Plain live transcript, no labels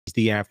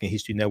the African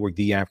History Network,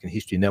 the African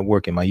History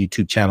Network, and my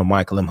YouTube channel,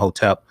 Michael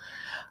Imhotep,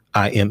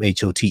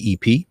 Imhotep.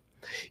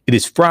 It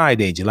is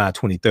Friday, July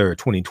 23rd,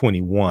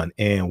 2021,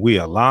 and we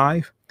are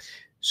live.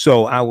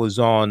 So I was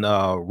on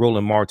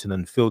Roland Martin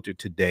Unfiltered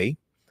today,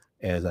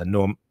 as I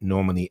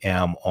normally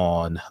am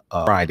on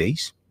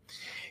Fridays.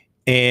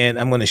 And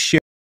I'm going to share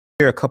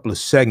a couple of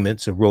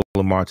segments of Roland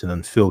Martin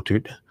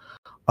Unfiltered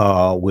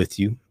with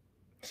you.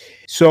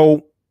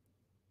 So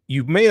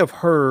you may have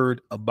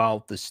heard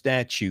about the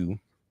statue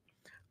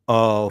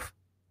of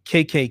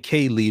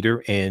KKK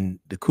leader and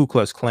the Ku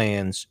Klux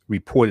Klan's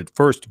reported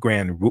first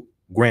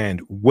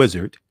Grand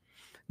Wizard,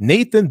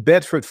 Nathan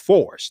Bedford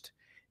Forrest.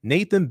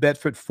 Nathan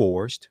Bedford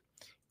Forrest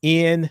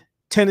in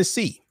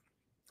Tennessee,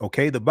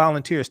 okay, the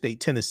volunteer state,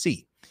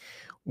 Tennessee.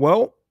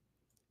 Well,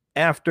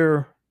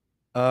 after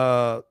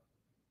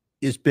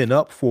it's been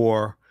up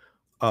for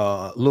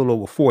a little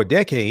over 4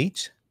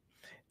 decades,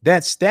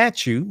 that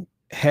statue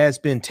has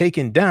been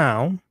taken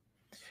down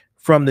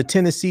from the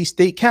Tennessee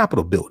State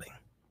Capitol building.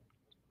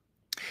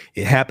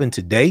 It happened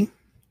today.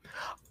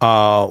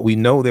 We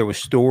know there were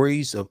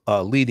stories of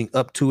leading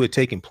up to it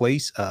taking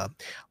place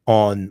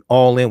on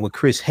All In with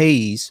Chris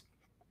Hayes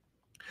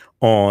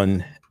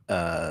on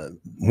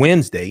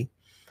Wednesday.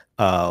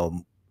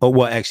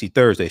 Well, actually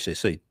Thursday, I should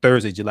say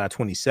Thursday, July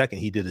 22nd.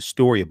 He did a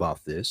story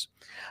about this,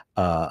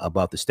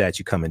 about the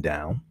statue coming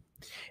down.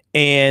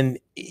 And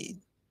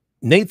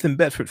Nathan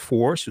Bedford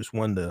Forrest was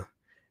one of the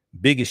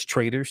biggest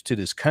traitors to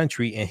this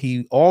country, and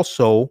he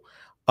also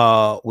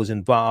was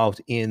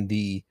involved in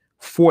the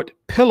Fort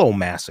Pillow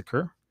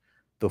massacre,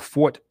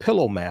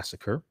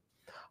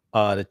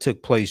 that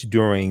took place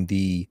during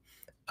the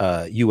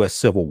U.S.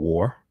 Civil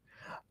War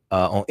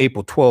on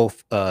April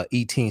 12th,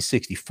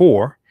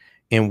 1864,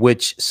 in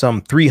which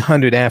some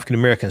 300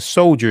 African-American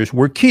soldiers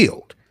were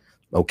killed.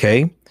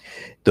 Okay,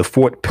 the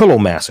Fort Pillow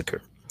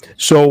massacre.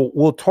 So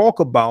we'll talk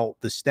about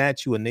the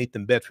statue of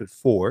Nathan Bedford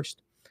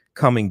Forrest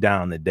coming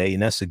down today,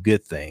 and that's a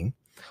good thing.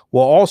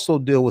 We'll also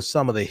deal with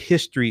some of the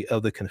history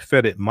of the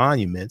Confederate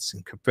monuments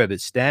and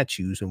Confederate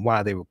statues and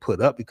why they were put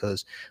up,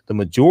 because the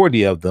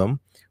majority of them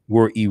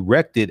were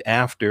erected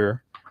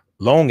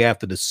long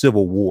after the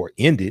Civil War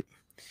ended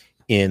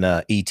in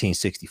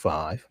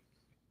 1865.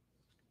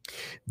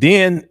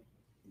 Then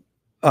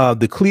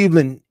the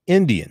Cleveland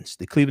Indians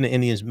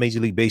Major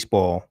League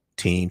Baseball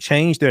team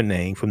changed their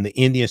name from the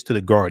Indians to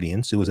the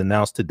Guardians. It was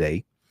announced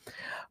today.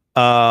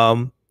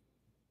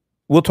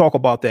 We'll talk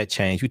about that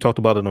change. We talked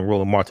about it on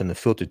Roland Martin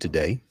Unfiltered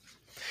today.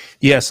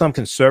 Yeah, some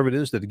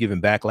conservatives that are giving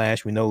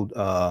backlash. We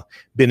know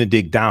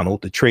Benedict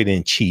Donald, the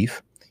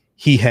traitor-in-chief,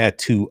 he had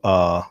to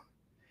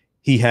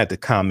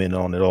comment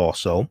on it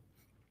also.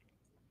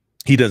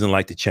 He doesn't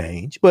like the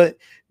change, but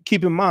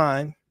keep in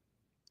mind,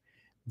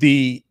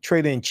 the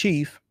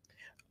traitor-in-chief,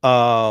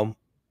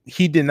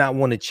 he did not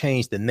want to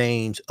change the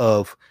names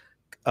of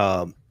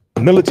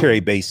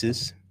military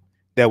bases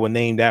that were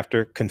named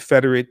after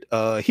Confederate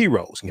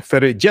heroes,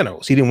 Confederate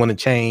generals. He didn't want to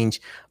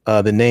change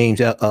the names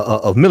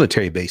of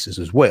military bases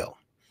as well.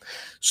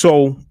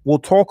 So we'll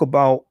talk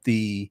about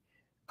the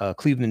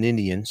Cleveland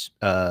Indians,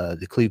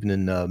 the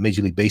Cleveland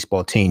Major League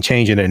Baseball team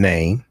changing their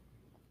name.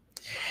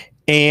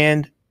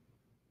 And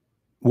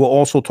we'll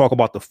also talk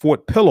about the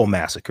Fort Pillow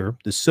massacre,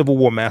 the Civil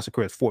War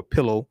massacre at Fort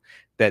Pillow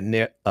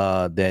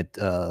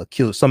that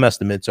killed, some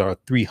estimates are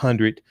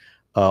 300,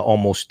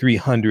 almost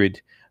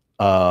 300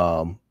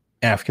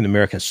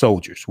 African-American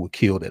soldiers were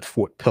killed at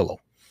Fort Pillow.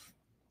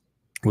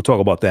 We'll talk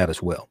about that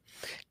as well.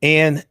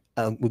 And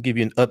we'll give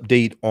you an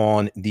update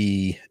on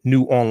the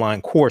new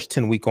online course,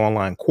 10-week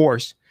online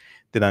course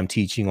that I'm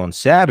teaching on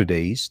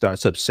Saturdays.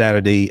 Starts up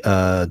Saturday,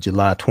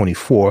 July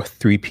 24th,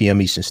 3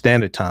 p.m. Eastern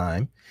Standard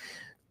Time.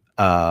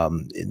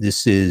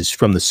 This is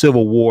from the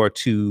Civil War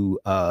to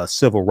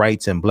civil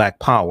rights and Black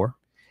Power,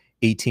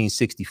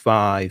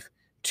 1865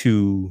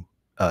 to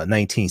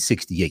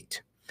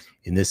 1968.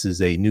 And this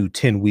is a new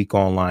 10-week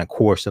online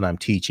course that I'm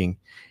teaching.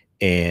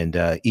 And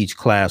each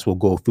class will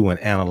go through and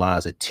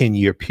analyze a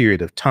 10-year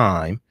period of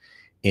time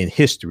in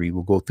history.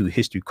 We'll go through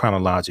history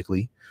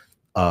chronologically,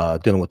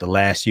 dealing with the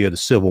last year of the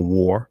Civil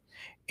War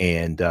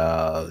and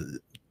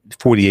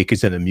 40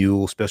 Acres and a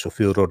Mule, Special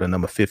Field Order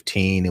number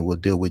 15. And we'll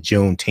deal with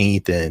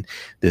Juneteenth and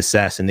the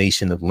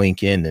assassination of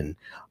Lincoln and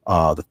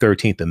the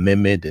 13th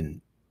Amendment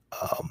and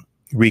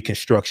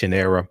Reconstruction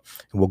era.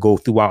 And we'll go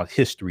throughout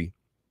history,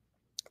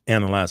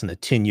 analyzing a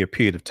 10-year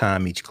period of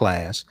time each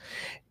class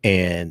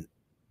and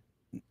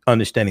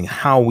understanding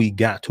how we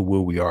got to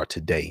where we are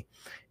today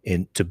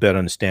and to better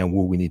understand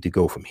where we need to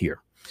go from here.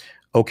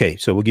 Okay,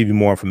 so we'll give you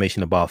more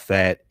information about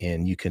that,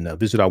 and you can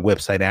visit our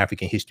website,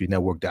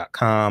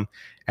 AfricanHistoryNetwork.com,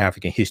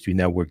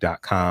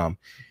 AfricanHistoryNetwork.com,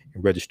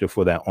 and register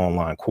for that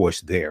online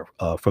course there,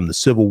 from the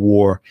Civil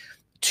War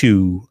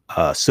to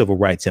civil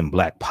rights and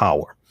Black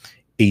Power,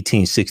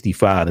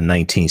 1865 to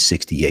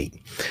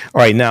 1968.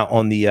 All right, now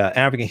on the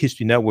African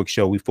History Network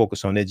show, we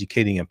focus on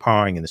educating,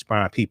 empowering, and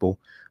inspiring people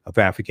of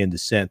African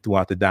descent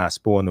throughout the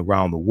diaspora and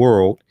around the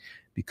world,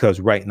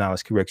 because right now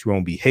it's correct your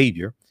own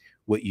behavior.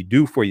 What you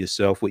do for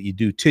yourself, what you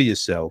do to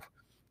yourself,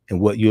 and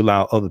what you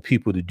allow other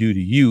people to do to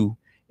you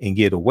and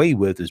get away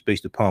with is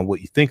based upon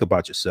what you think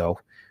about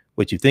yourself.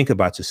 What you think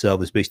about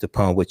yourself is based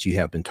upon what you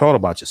have been taught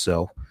about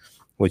yourself.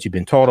 What you've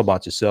been taught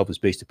about yourself is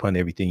based upon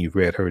everything you've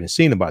read, heard, and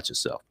seen about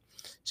yourself.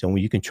 So when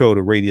you control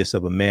the radius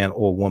of a man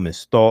or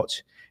woman's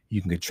thoughts,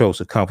 you can control the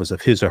circumference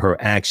of his or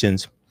her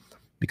actions,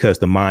 because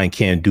the mind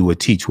can't do or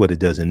teach what it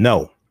doesn't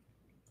know.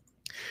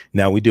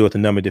 Now, we deal with a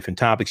number of different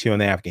topics here on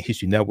the African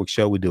History Network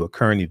show. We do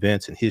current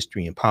events and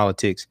history and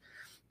politics,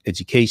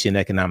 education,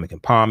 economic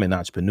empowerment,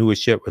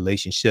 entrepreneurship,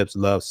 relationships,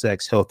 love,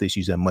 sex, health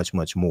issues, and much,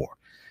 much more.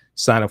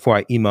 Sign up for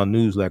our email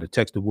newsletter.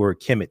 Text the word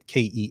Kemet,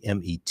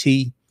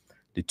 K-E-M-E-T,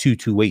 to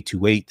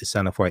 22828 to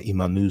sign up for our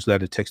email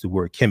newsletter. Text the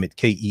word Kemet,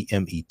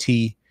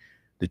 K-E-M-E-T,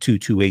 to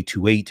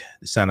 22828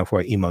 to sign up for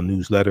our email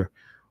newsletter,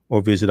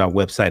 or visit our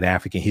website,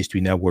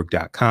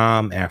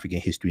 AfricanHistoryNetwork.com,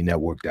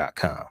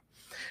 AfricanHistoryNetwork.com.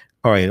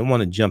 All right, I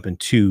want to jump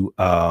into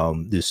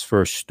this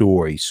first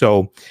story.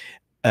 So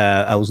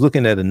I was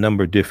looking at a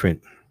number of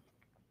different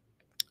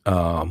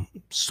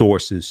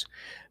sources,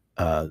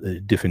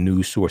 different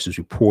news sources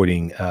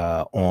reporting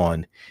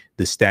on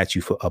the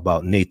statue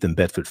about Nathan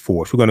Bedford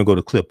Forrest. We're going to go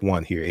to clip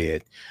one here,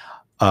 Ed.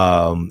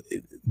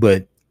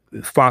 But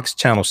Fox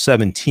Channel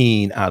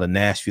 17 out of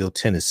Nashville,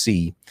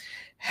 Tennessee,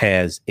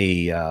 has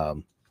a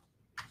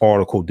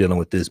article dealing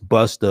with this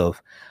bust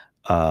of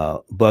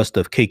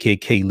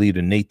KKK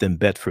leader Nathan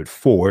Bedford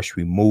Forrest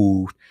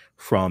removed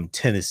from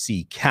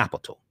Tennessee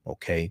Capitol.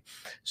 Okay,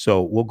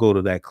 so we'll go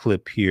to that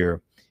clip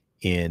here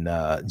in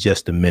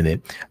just a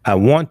minute. I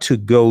want to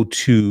go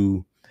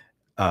to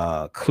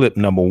clip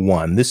number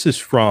one. This is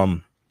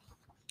from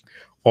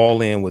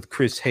All In with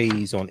Chris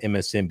Hayes on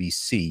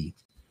MSNBC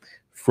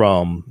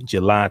from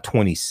July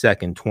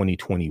 22nd,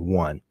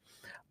 2021.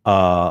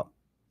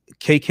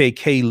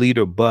 KKK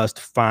leader bust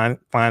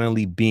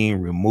finally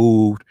being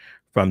removed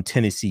from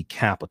Tennessee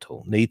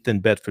Capitol. Nathan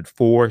Bedford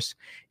Forrest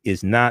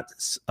is not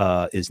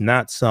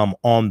some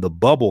on the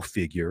bubble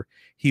figure.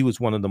 He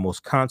was one of the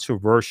most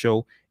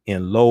controversial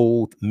and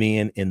loathed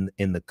men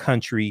in the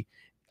country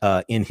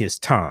in his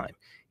time.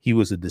 He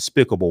was a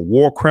despicable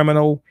war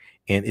criminal,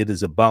 and it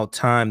is about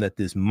time that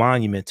this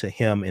monument to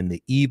him and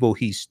the evil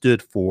he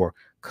stood for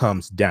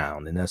comes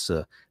down. And that's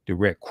a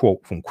direct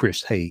quote from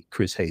Chris Hayes.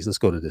 Let's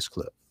go to this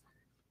clip.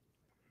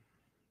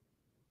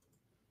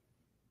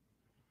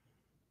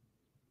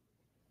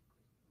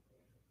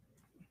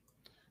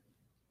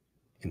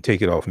 And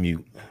take it off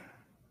mute.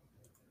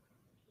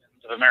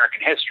 Of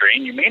American history,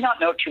 and you may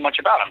not know too much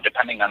about him,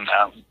 depending on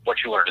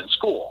what you learned in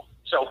school.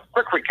 So,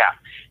 quick recap.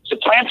 He's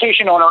a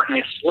plantation owner and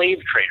a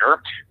slave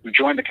trader who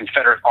joined the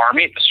Confederate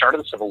Army at the start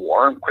of the Civil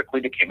War and quickly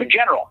became a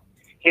general.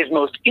 His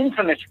most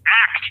infamous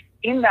act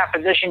in that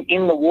position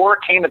in the war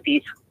came at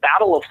the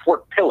Battle of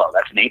Fort Pillow.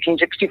 That's in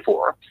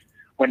 1864,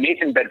 when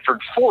Nathan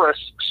Bedford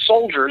Forrest's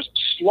soldiers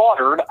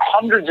slaughtered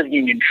hundreds of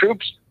Union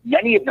troops,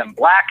 many of them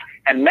black,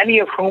 and many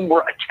of whom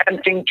were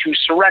attempting to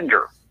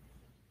surrender.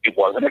 It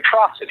was an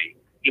atrocity.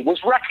 It was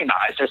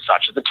recognized as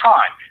such at the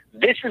time.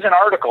 This is an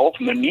article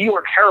from the New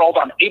York Herald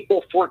on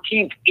April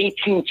 14th,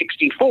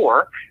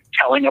 1864,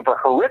 telling of a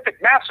horrific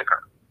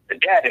massacre, the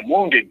dead and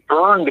wounded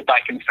burned by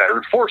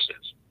Confederate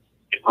forces.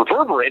 It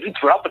reverberated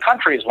throughout the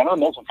country as one of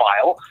the most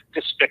vile,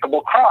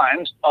 despicable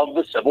crimes of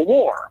the Civil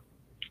War.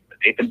 But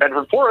Nathan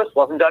Bedford Forrest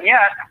wasn't done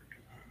yet.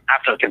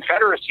 After the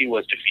Confederacy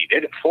was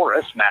defeated,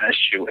 Forrest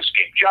managed to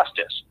escape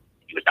justice.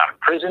 He was not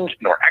imprisoned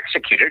nor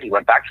executed. He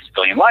went back to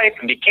civilian life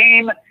and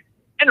became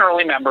an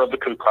early member of the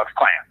Ku Klux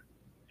Klan.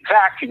 In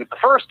fact, he was the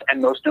first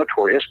and most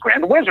notorious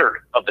Grand Wizard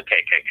of the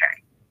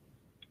KKK.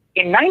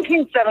 In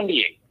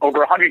 1978, over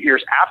 100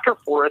 years after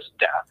Forrest's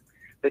death,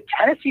 the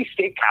Tennessee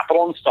State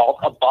Capitol installed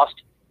a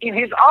bust in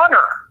his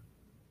honor.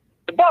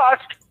 The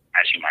bust,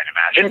 as you might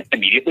imagine,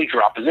 immediately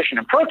drew opposition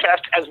and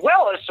protest, as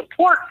well as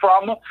support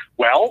from,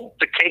 well,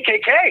 the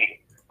KKK,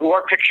 who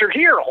are pictured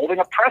here holding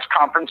a press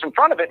conference in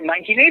front of it in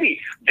 1980.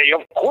 They,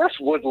 of course,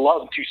 would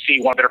love to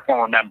see one of their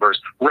former members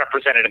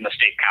represented in the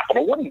state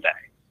capitol, wouldn't they?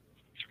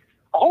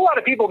 A whole lot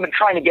of people have been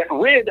trying to get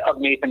rid of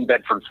Nathan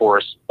Bedford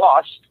Forrest's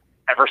bust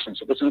ever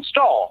since it was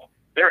installed.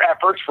 Their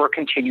efforts were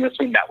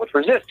continuously met with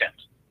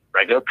resistance.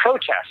 Regular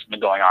protests have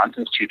been going on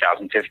since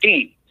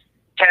 2015.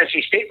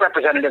 Tennessee State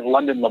Representative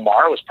London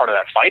Lamar was part of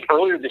that fight.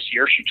 Earlier this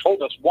year, she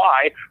told us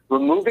why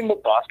removing the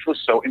bust was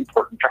so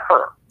important to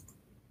her.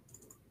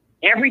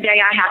 Every day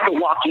I have to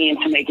walk in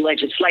to make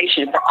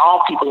legislation for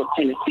all people of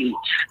Tennessee.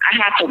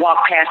 I have to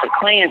walk past a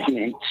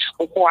Klansman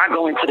before I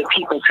go into the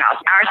People's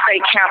House. Our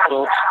state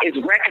capitol is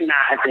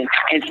recognizing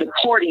and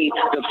supporting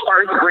the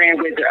first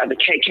Grand Wizard of the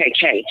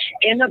KKK.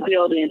 In a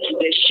building,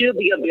 there should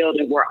be a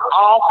building where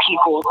all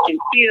people can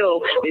feel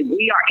that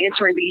we are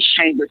entering these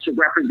chambers to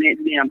represent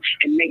them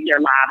and make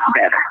their lives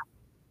better.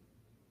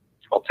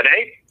 Well,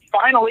 today,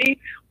 finally,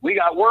 we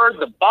got word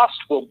the bust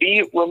will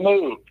be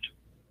removed.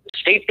 The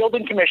State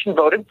Building Commission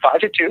voted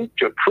 5-2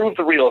 to approve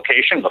the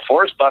relocation of the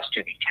Forrest bust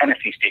to the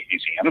Tennessee State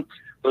Museum.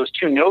 Those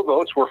 2 no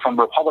votes were from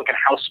Republican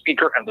House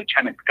Speaker and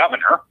Lieutenant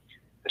Governor.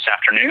 This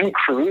afternoon,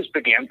 crews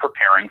began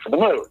preparing for the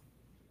move.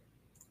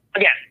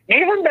 Again,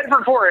 Nathan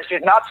Bedford Forrest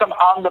is not some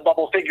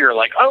on-the-bubble figure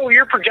like, oh,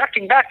 you're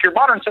projecting back your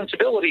modern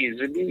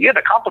sensibilities. You had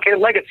a complicated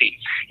legacy.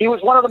 He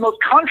was one of the most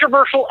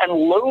controversial and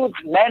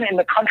loathed men in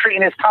the country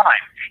in his time.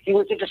 He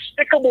was a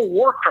despicable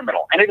war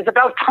criminal, and it is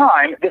about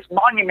time this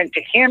monument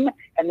to him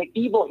and the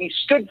evil he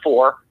stood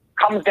for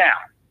comes down.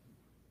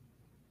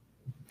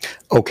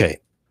 Okay,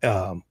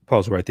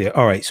 pause right there.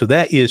 All right, so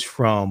that is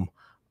from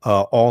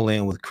All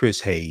In with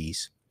Chris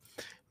Hayes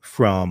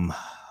from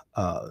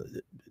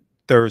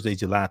Thursday,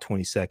 July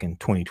 22nd,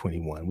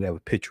 2021. We have a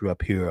picture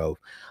up here of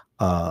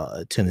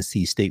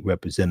Tennessee State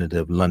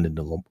Representative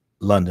London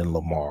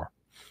Lamar.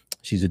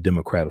 She's a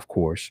Democrat, of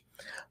course.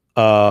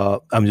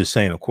 I'm just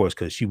saying, of course,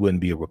 because she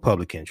wouldn't be a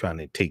Republican trying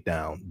to take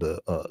down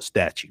the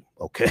statue.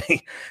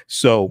 Okay,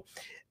 so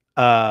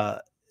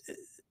we're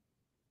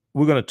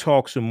going to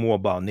talk some more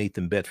about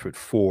Nathan Bedford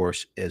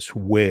Forrest as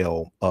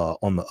well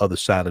on the other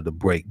side of the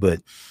break. But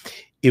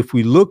if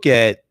we look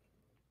at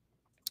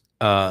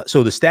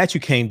so the statue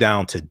came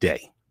down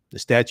today. The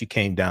statue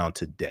came down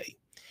today.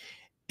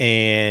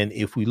 And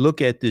if we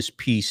look at this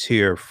piece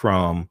here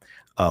from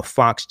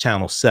Fox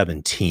Channel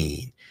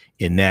 17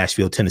 in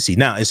Nashville, Tennessee.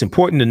 Now, it's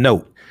important to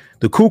note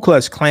the Ku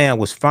Klux Klan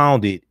was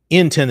founded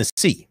in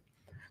Tennessee.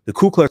 The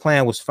Ku Klux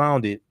Klan was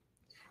founded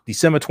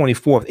December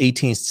 24th,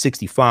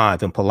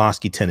 1865 in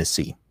Pulaski,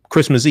 Tennessee,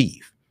 Christmas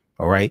Eve.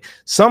 All right.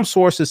 Some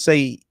sources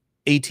say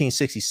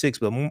 1866,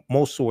 but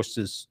most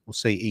sources will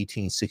say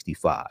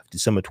 1865.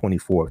 December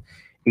 24th,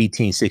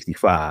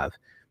 1865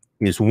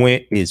 is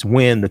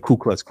when the Ku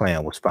Klux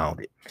Klan was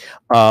founded.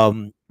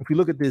 If you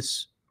look at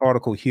this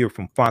article here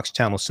from Fox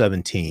Channel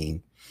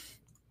 17,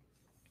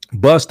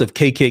 bust of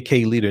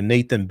KKK leader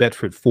Nathan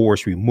Bedford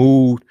Forrest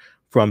removed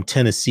from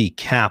Tennessee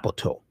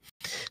Capitol.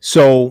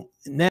 So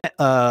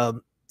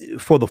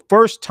for the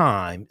first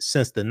time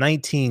since the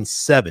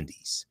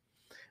 1970s,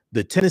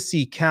 the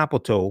Tennessee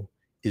Capitol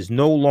is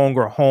no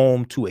longer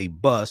home to a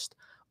bust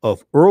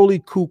of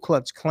early Ku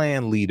Klux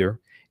Klan leader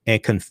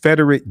and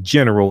Confederate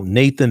General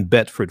Nathan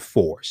Bedford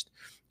Forrest.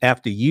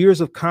 After years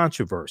of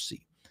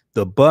controversy,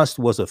 the bust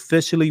was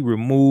officially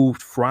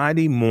removed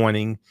Friday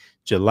morning,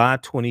 July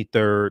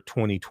 23rd,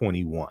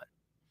 2021.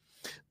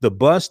 The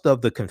bust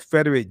of the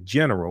Confederate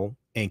General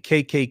and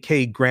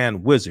KKK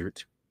Grand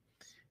Wizard,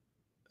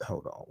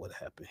 hold on, what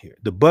happened here?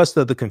 The bust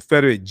of the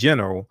Confederate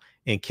General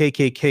and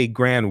KKK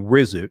Grand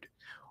Wizard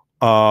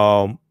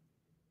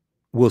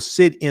will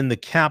sit in the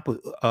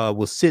Capitol, of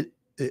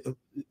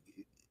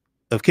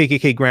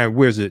KKK Grand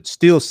Wizard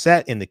still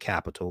sat in the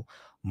Capitol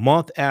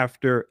months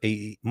after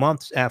a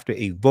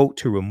vote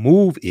to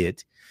remove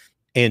it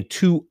and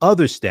two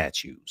other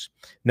statues.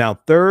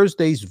 Now,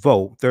 Thursday's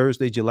vote,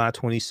 Thursday, July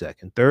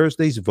 22nd,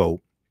 Thursday's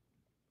vote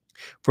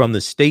from the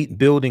State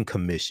Building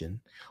Commission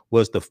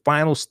was the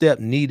final step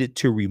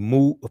needed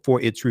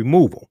for its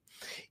removal.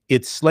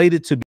 It's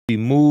slated to be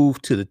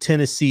moved to the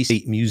Tennessee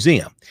State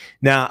Museum.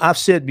 Now, I've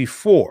said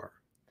before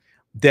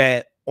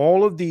that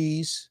all of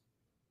these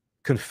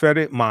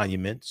Confederate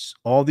monuments,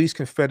 all these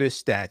Confederate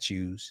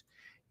statues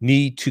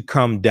need to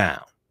come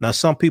down. Now,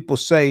 some people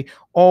say,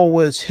 oh,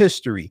 well, it's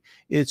history.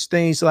 It's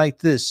things like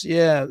this.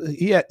 Yeah,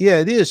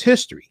 it is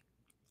history.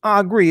 I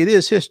agree, it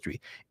is history.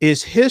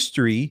 It's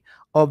history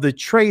of the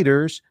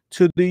traitors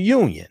to the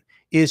Union.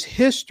 It's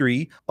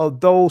history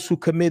of those who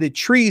committed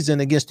treason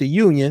against the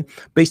Union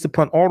based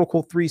upon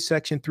Article 3,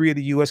 Section 3 of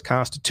the U.S.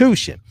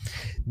 Constitution.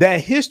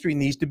 That history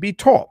needs to be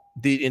taught.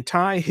 The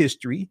entire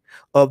history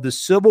of the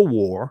Civil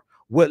War,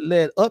 what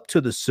led up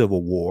to the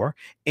Civil War,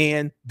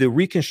 and the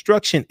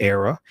Reconstruction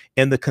era,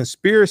 and the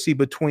conspiracy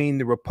between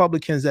the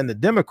Republicans and the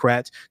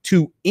Democrats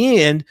to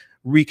end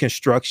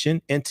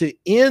Reconstruction and to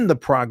end the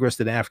progress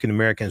that African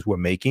Americans were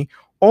making.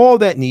 All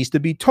that needs to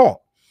be taught.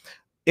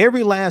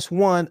 Every last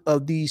one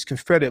of these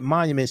Confederate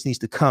monuments needs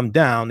to come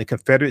down, the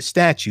Confederate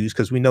statues,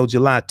 because we know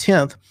July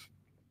 10th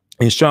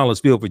in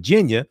Charlottesville,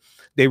 Virginia,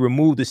 they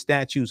removed the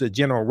statues of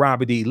General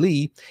Robert E.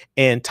 Lee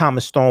and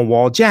Thomas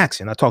Stonewall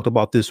Jackson. I talked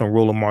about this on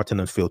Roland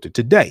Martin Unfiltered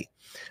today.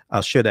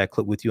 I'll share that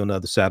clip with you on the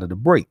other side of the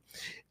break.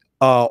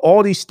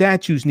 All these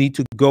statues need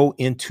to go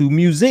into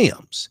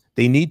museums.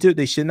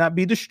 They should not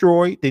be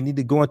destroyed. They need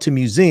to go into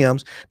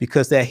museums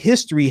because that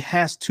history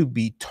has to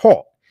be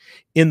taught.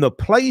 In the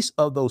place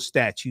of those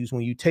statues,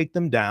 when you take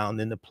them down,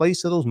 in the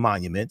place of those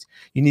monuments,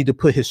 you need to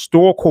put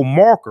historical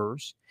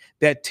markers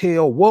that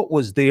tell what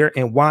was there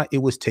and why it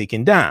was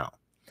taken down.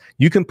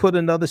 You can put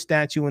another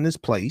statue in this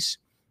place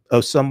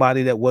of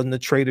somebody that wasn't a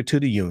traitor to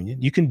the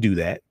Union. You can do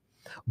that.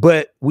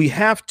 But we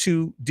have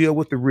to deal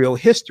with the real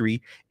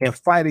history and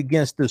fight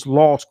against this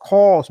lost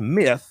cause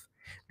myth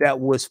that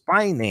was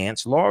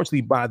financed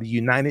largely by the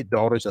United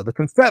Daughters of the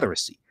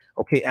Confederacy.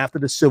 Okay, after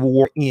the Civil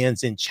War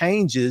ends and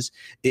changes,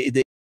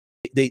 they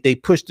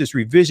pushed this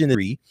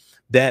revisionary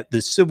that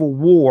the Civil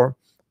War,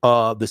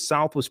 the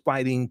South was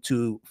fighting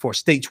for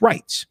states'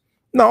 rights.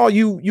 No,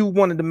 you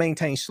wanted to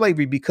maintain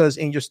slavery because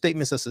in your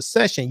statements of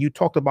secession, you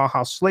talked about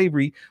how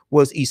slavery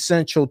was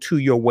essential to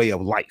your way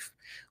of life.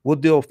 We'll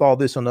deal with all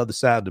this on the other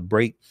side of the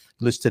break.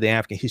 Listen to the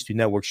African History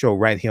Network show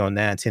right here on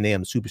 910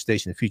 a.m.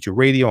 Superstation Future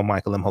Radio. I'm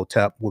Michael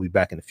Imhotep. We'll be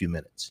back in a few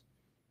minutes.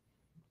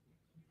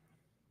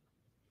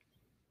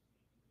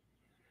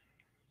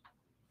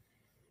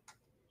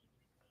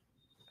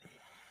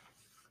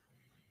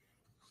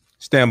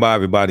 Stand by,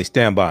 everybody.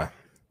 Stand by.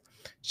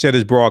 Share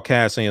this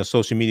broadcast on your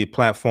social media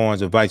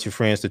platforms. Invite your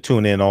friends to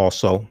tune in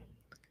also.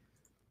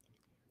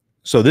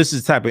 So this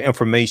is the type of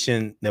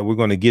information that we're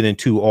going to get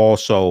into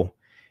also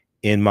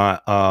in my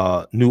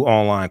new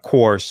online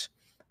course,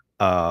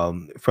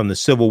 from the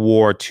Civil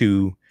War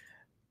to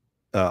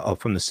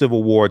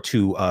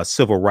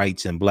civil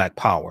rights and Black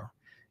Power,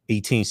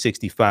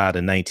 1865 to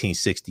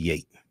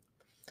 1968.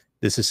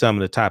 This is some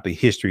of the type of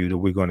history that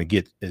we're going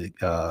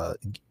to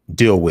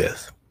deal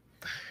with.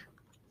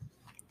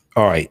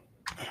 All right.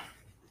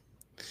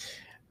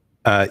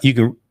 I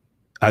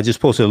just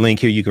posted a link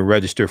here. You can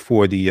register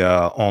for the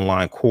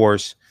online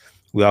course.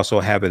 We also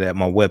have it at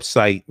my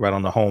website right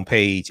on the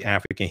homepage,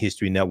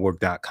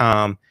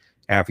 AfricanHistoryNetwork.com,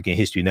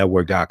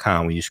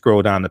 AfricanHistoryNetwork.com. When you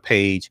scroll down the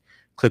page,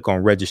 click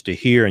on register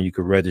here, and you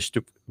can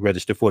register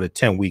for the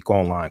 10-week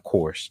online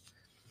course.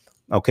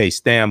 Okay,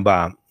 stand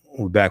by.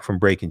 We're back from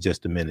break in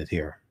just a minute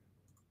here.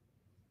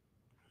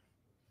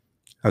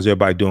 How's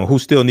everybody doing? Who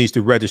still needs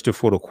to register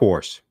for the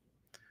course?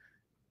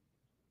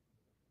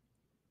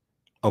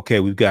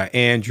 Okay, we've got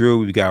Andrew,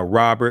 we've got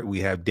Robert,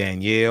 we have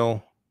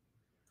Danielle.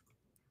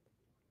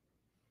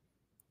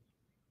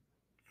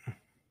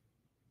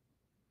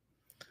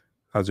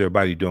 How's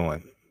everybody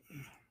doing?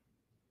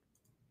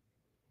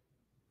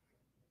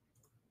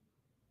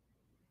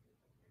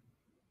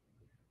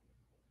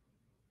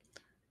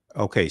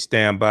 Okay,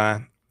 stand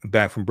by.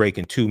 Back from break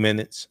in 2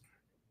 minutes.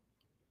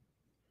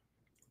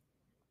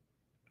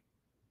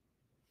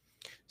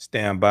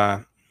 Stand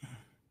by.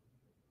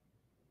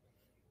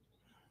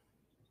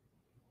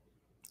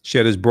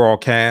 Share this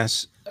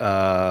broadcast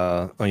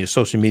on your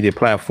social media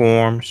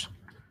platforms.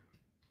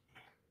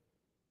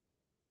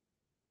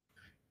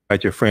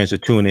 Invite your friends to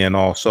tune in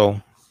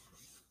also.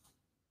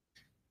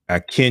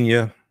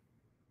 Kenya.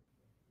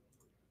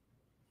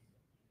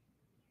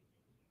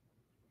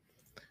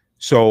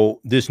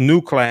 So this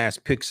new class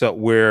picks up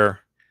where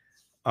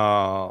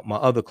my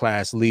other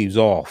class leaves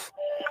off.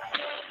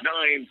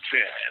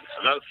 910,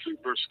 the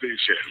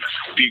Superstation,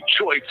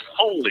 Detroit's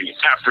only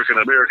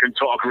African-American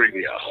talk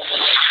radio.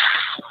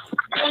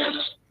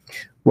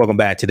 Welcome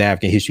back to the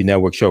African History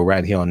Network show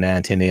right here on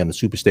 910 AM, the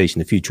Superstation,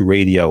 the Future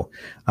Radio.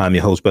 I'm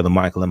your host, Brother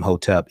Michael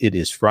Imhotep. It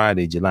is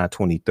Friday, July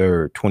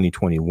 23rd,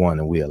 2021,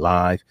 and we are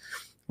live.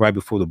 Right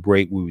before the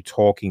break, we were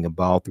talking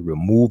about the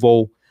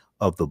removal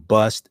of the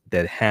bust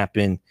that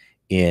happened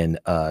in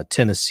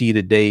Tennessee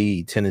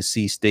today,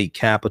 Tennessee State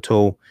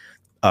Capitol,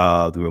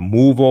 the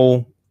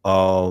removal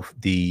of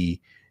the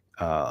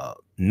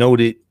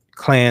noted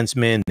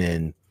Klansman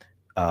and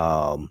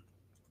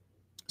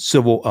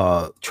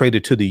civil traitor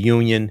to the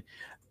Union,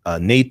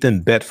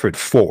 Nathan Bedford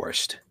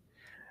Forrest.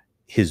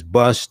 His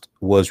bust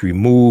was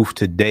removed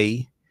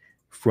today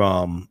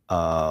from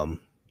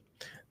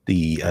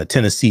the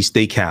Tennessee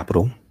State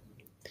Capitol,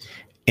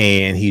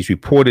 and he's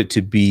reported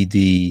to be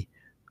the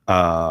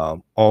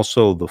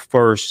also the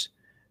first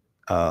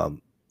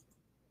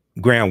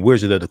Grand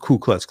Wizard of the Ku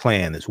Klux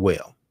Klan as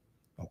well.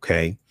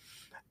 Okay,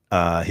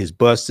 his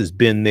bust has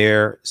been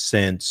there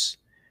since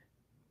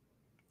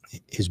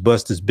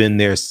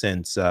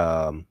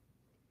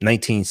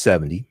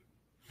 1970.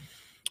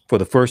 For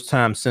the first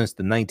time since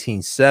the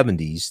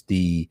 1970s,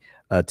 the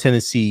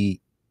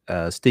Tennessee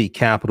State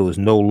Capitol is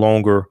no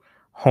longer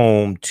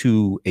home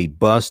to a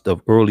bust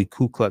of early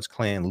Ku Klux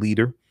Klan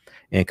leader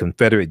and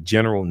Confederate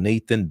General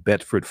Nathan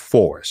Bedford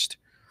Forrest.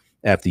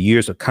 After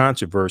years of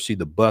controversy,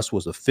 the bust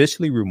was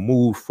officially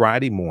removed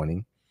Friday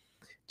morning,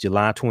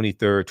 July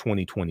 23rd,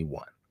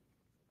 2021.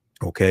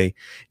 Okay,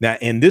 now,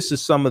 and this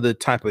is some of the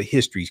type of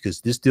histories,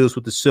 because this deals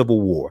with the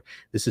Civil War.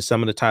 This is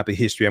some of the type of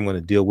history I'm going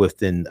to deal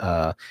with in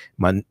the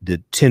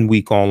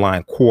 10-week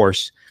online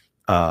course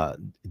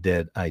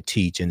that I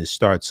teach, and it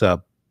starts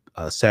up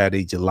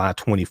Saturday, July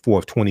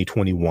 24th,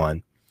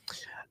 2021.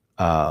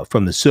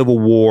 From the Civil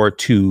War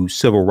to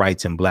civil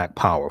rights and Black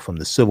Power. From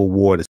the Civil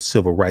War to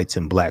civil rights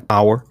and Black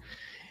Power.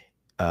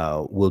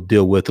 We'll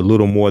deal with a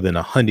little more than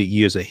 100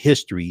 years of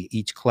history.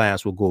 Each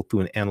class will go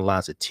through and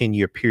analyze a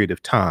 10-year period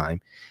of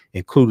time,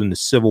 including the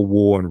Civil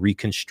War and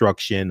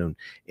Reconstruction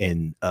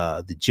and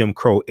the Jim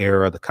Crow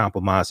era, the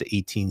Compromise of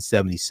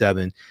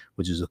 1877,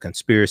 which is a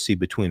conspiracy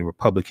between the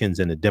Republicans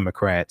and the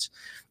Democrats.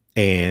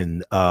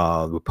 And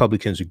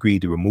Republicans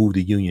agreed to remove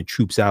the Union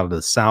troops out of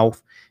the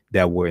South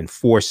that were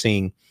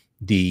enforcing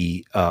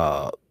the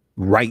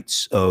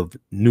rights of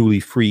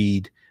newly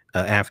freed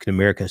African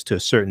Americans to a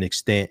certain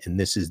extent, and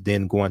this is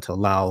then going to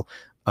allow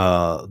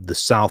the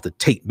South to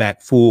take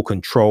back full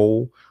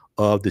control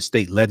of the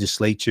state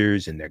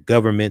legislatures and their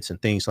governments and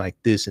things like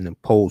this, and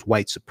impose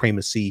white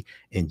supremacy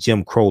and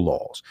Jim Crow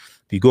laws.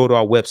 If you go to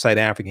our website,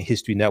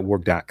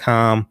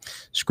 AfricanHistoryNetwork.com,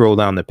 scroll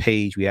down the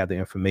page, we have the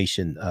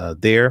information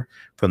there,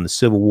 from the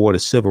Civil War to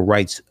civil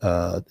rights,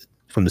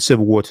 from the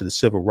Civil War to the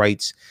civil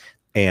rights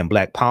and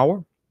Black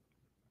Power,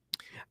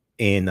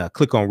 and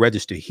click on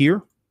register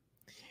here.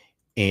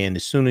 And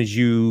as soon as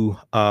you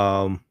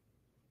and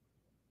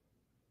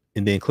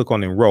then click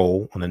on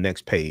enroll on the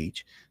next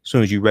page, as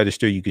soon as you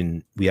register,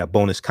 we have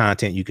bonus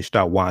content you can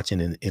start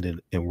watching, and it'll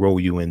enroll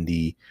you in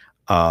the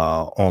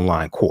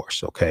online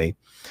course. Okay.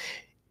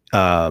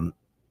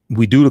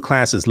 We do the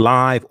classes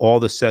live. All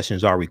the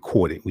sessions are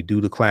recorded. We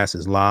do the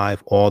classes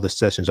live. All the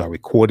sessions are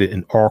recorded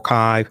and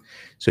archived,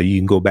 so you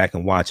can go back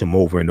and watch them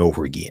over and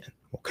over again.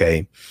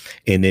 Okay.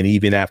 And then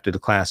even after the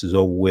class is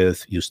over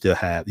with, you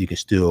can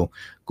still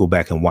go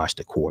back and watch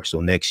the course.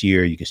 So next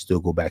year you can still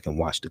go back and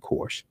watch the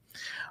course.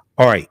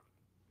 All right.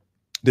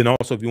 Then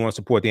also, if you want to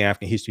support the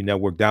African History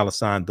Network,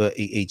 $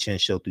 the AHN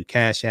show through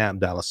Cash App,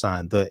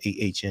 $ the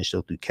AHN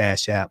show through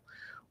Cash App,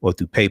 or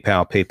through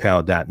PayPal,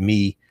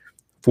 paypal.me/the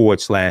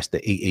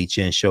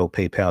AHN show,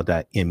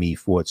 paypal.me/the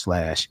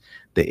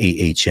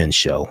AHN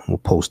show. We'll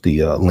post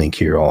the link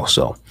here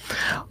also.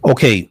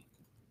 Okay.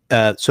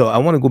 So I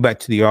want to go back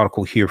to the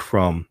article here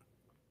from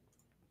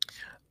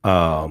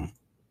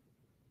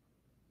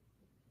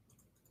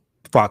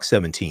Fox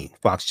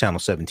Channel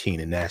 17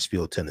 in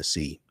Nashville,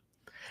 Tennessee.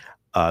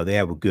 They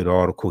have a good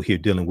article here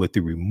dealing with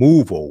the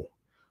removal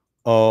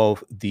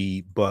of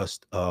the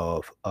bust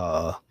of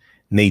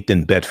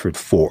Nathan Bedford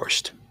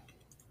Forrest.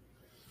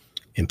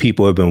 And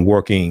people have been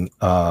working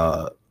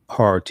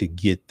hard to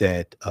get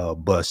that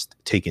bust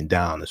taken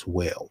down as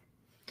well.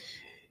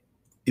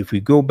 If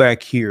we go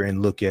back here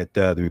and look at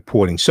the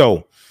reporting.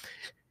 So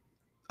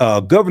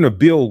Governor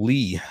Bill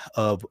Lee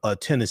of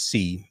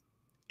Tennessee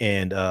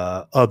and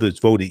others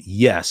voted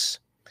yes.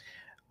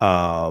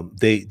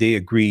 They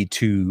agreed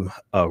to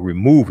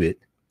remove it,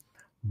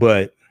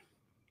 but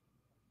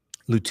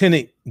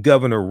Lieutenant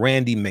Governor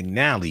Randy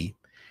McNally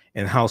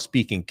and House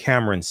Speaker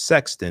Cameron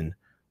Sexton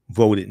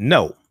voted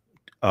no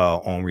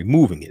on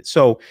removing it.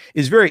 So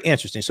it's very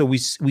interesting. So we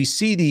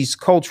see these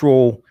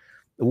cultural,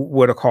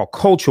 what are called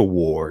culture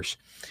wars,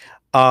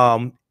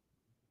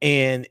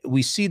 and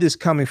we see this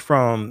coming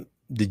from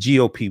the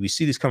GOP. We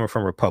see this coming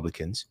from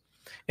Republicans,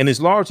 and it's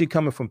largely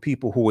coming from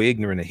people who are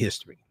ignorant of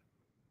history.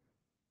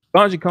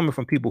 Largely coming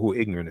from people who are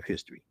ignorant of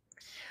history.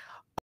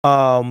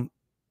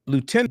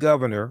 Lieutenant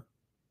Governor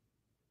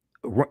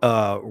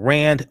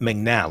Rand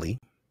McNally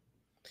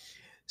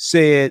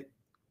said,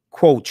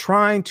 quote,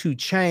 trying to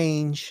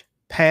change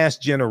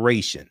past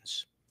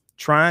generations.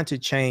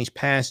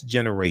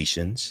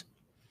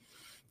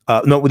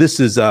 No, this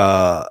is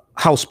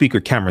House Speaker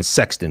Cameron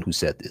Sexton who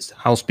said this.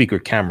 House Speaker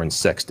Cameron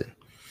Sexton.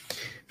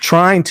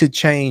 Trying to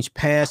change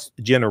past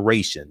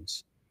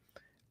generations'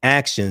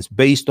 actions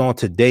based on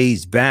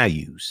today's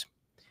values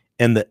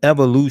and the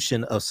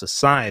evolution of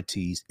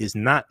societies is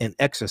not an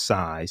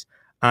exercise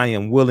I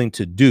am willing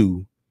to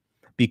do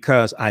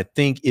because I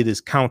think it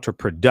is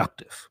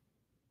counterproductive.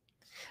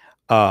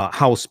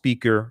 House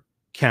Speaker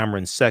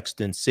Cameron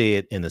Sexton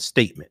said in a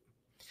statement,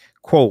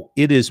 quote,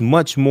 it is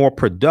much more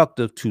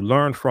productive to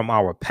learn from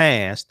our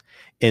past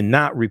and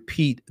not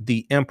repeat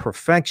the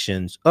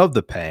imperfections of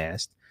the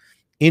past.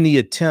 Any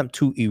attempt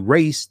to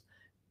erase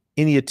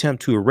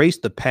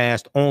the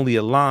past only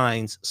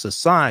aligns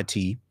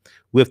society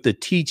with the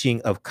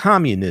teaching of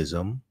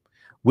communism,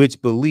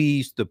 which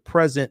believes the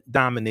present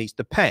dominates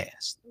the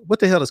past. What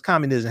the hell does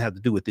communism have to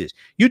do with this?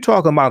 You're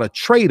talking about a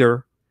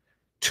traitor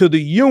to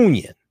the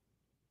Union.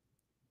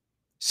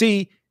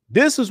 See,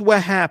 this is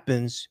what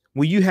happens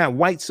when you have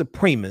white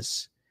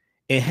supremacists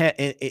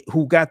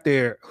who got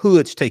their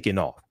hoods taken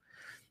off.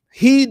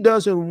 He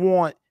doesn't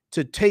want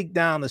to take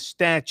down a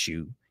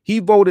statue. He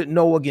voted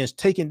no against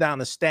taking down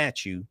a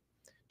statue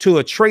to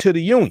a traitor to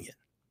the Union.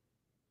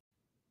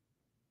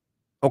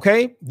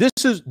 Okay,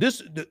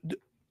 the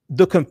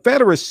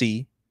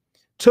Confederacy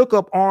took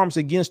up arms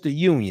against the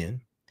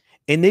Union,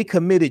 and they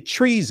committed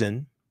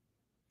treason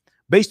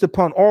based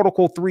upon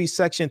Article 3,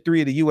 Section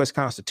 3 of the U.S.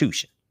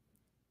 Constitution.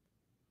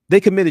 They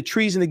committed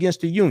treason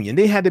against the Union.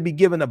 They had to be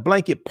given a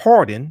blanket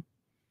pardon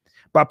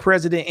by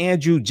President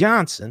Andrew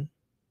Johnson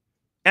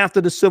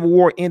after the Civil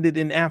War ended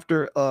and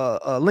after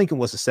Lincoln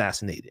was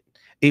assassinated,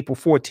 April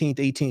 14th,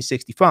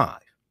 1865.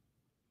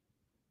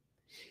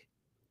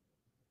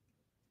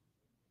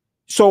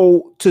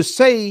 So to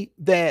say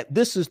that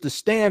this is the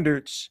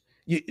standards,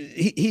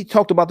 he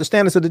talked about the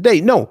standards of the day.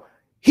 No,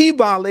 he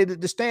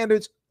violated the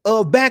standards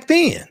of back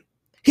then.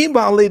 He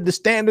violated the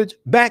standards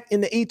back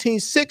in the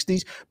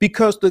 1860s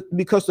because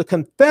the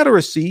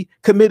Confederacy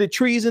committed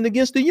treason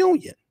against the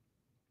Union.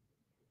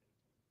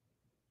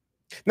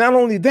 Not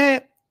only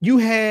that, you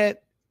had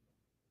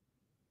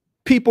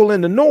people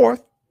in the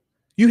North,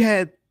 you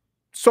had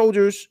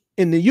soldiers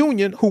in the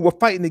Union who were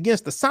fighting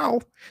against the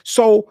South.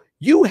 So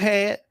you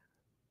had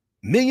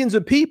millions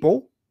of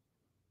people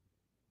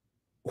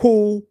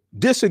who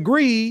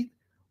disagreed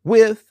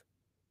with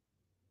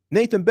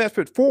Nathan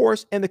Bedford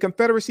Forrest and the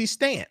Confederacy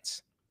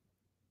stance.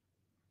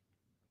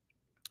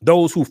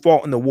 Those who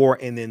fought in the war,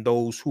 and then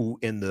those who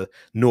in the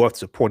North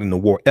supporting the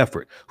war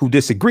effort who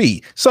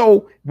disagreed.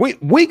 So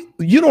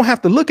you don't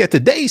have to look at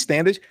today's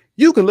standards.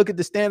 You can look at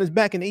the standards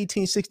back in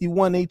 1861,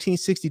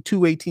 1862,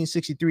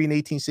 1863, and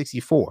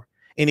 1864,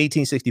 and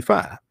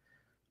 1865.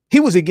 He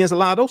was against a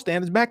lot of those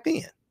standards back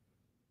then.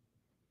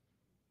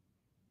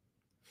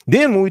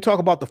 Then when we talk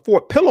about the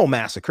Fort Pillow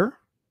massacre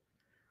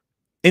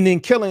and then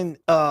killing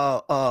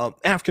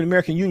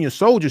African-American Union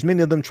soldiers,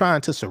 many of them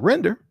trying to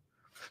surrender.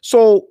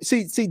 So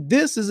see,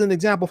 this is an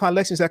example of how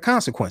elections have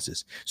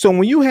consequences. So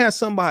when you have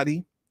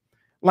somebody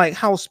like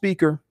House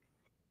Speaker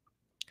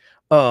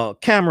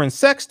Cameron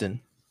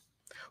Sexton,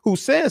 who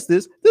says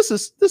this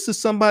is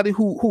somebody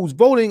who's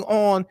voting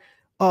on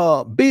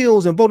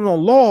bills and voting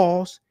on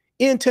laws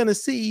in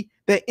Tennessee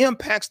that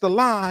impacts the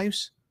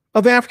lives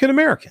of African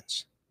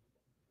Americans.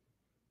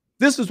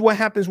 This is what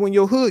happens when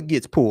your hood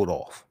gets pulled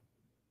off.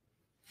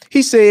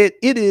 He said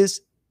it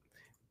is,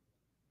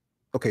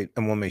 okay, I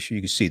want to make sure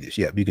you can see this.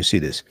 Yeah, you can see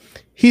this.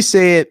 He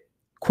said,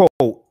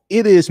 quote,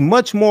 "It is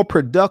much more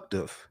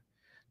productive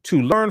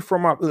to learn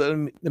from our,"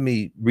 let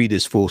me read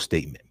this full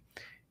statement.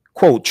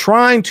 Quote,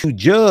 "Trying to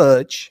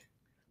judge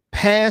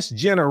past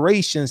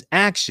generations'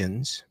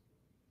 actions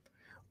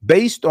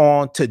based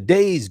on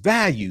today's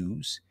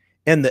values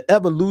and the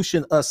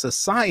evolution of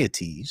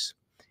societies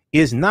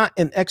is not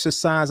an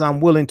exercise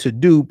I'm willing to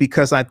do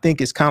because I think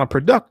it's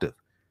counterproductive."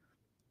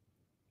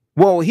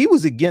 Well, he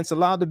was against a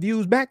lot of the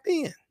views back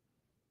then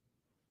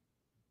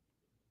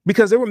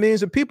because there were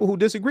millions of people who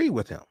disagreed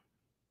with him.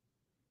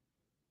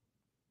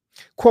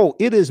 Quote,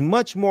 "It is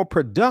much more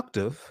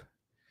productive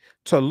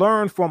to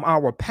learn from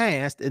our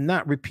past and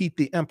not repeat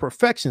the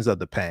imperfections of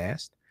the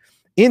past.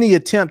 Any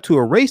attempt to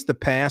erase the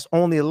past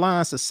only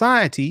aligns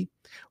society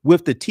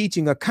with the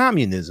teaching of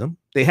communism."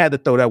 They had to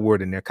throw that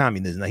word in there,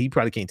 communism. Now, he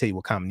probably can't tell you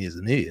what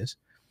communism is,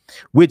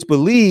 "which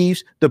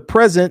believes the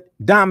present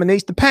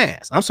dominates the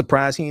past." I'm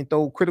surprised he didn't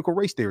throw critical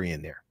race theory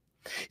in there.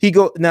 He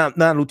go now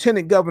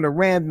Lieutenant Governor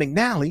Rand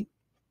McNally,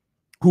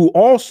 who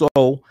also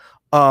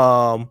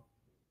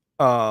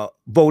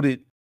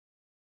voted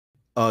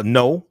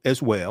no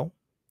as well.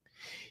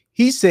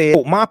 He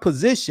said, "My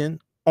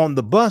position on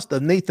the bust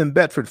of Nathan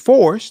Bedford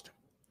Forrest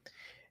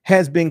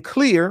has been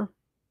clear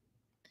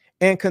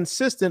and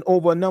consistent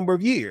over a number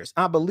of years.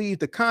 I believe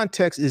the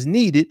context is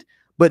needed,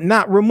 but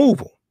not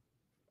removal.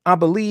 I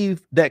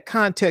believe that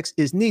context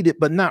is needed,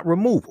 but not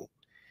removal.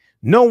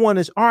 No one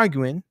is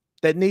arguing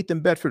that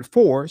Nathan Bedford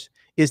Forrest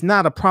is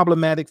not a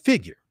problematic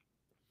figure.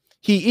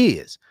 He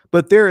is,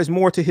 but there is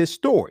more to his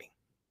story.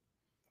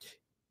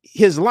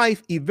 His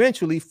life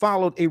eventually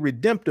followed a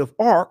redemptive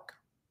arc,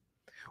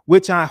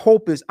 which I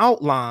hope is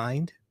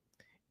outlined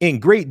in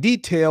great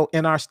detail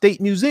in our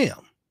state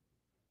museum."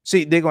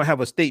 See, they're going to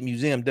have a state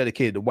museum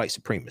dedicated to white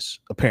supremacists,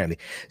 apparently.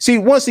 See,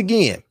 once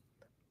again,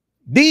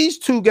 these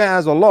two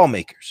guys are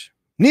lawmakers.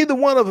 Neither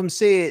one of them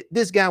said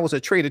this guy was a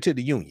traitor to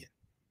the Union.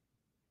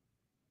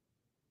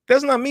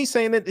 That's not me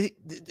saying that.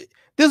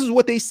 This is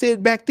what they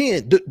said back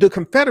then. The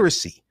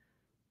Confederacy,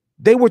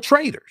 they were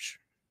traitors.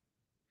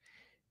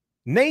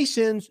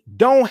 Nations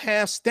don't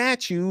have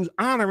statues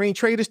honoring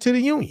traitors to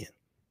the Union.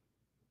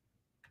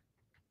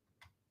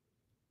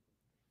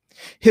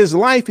 His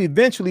life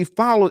eventually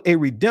followed a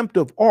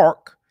redemptive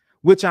arc,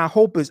 which I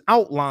hope is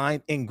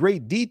outlined in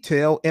great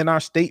detail in our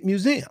state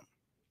museum.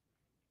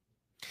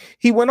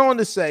 He went on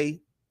to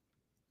say,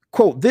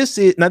 quote, this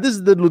is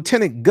the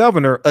Lieutenant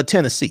Governor of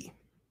Tennessee.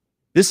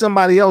 This is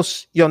somebody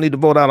else y'all need to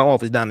vote out of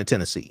office down in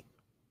Tennessee.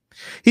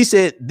 He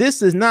said,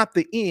 "This is not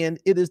the end,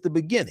 it is the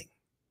beginning."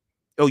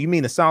 Oh, you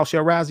mean the South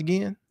shall rise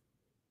again?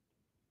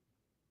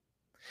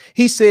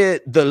 He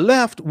said, "The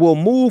left will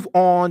move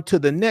on to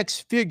the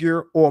next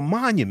figure or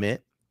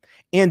monument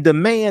and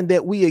demand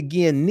that we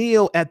again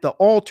kneel at the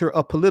altar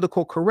of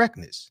political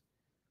correctness."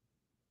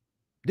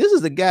 This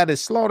is the guy that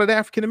slaughtered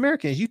African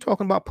Americans. You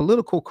talking about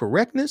political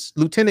correctness?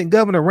 Lieutenant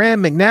Governor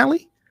Rand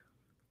McNally?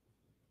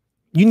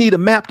 You need a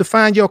map to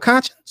find your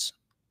conscience?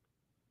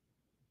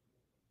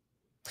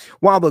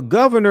 While the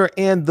governor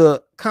and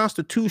the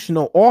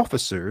constitutional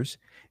officers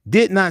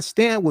did not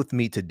stand with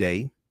me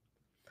today,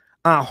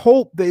 I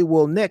hope they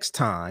will next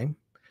time,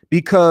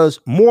 because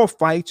more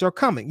fights are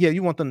coming. Yeah,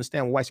 you want to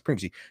understand white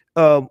supremacy.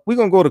 We're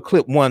going to go to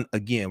clip one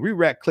again.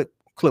 Re-rack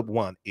clip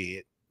one,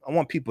 Ed. I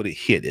want people to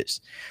hear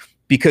this,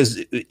 because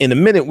in a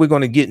minute, we're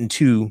going to get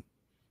into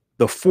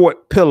the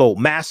Fort Pillow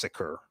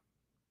massacre,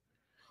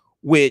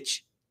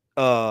 which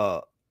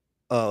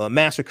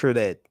massacre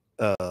that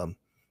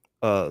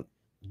the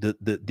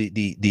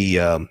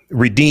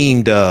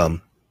redeemed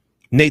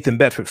Nathan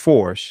Bedford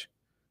Forrest,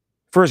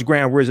 first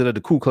Grand Wizard of the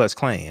Ku Klux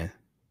Klan,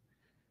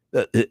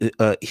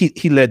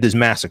 he led this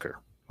massacre.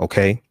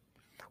 Okay,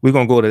 we're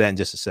gonna go to that in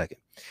just a second.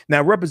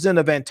 Now,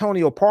 Representative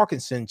Antonio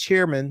Parkinson,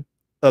 chairman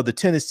of the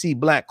Tennessee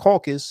Black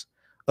Caucus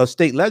of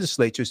state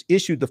legislatures,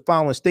 issued the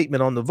following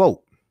statement on the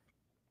vote.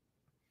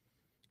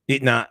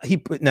 Now,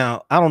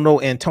 I don't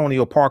know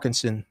Antonio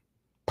Parkinson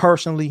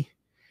personally.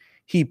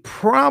 He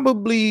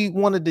probably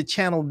wanted to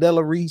channel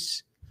Della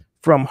Reese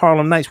from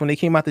Harlem Nights when they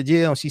came out to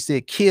jail, and she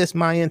said, "Kiss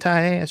my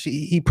entire ass."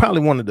 He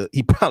probably wanted to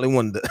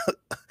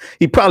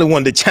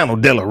channel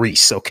Della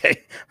Reese.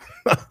 Okay.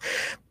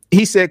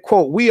 He said,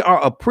 quote, "We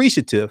are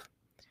appreciative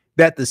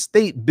that the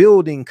State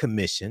Building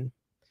Commission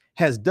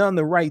has done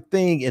the right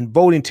thing in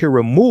voting to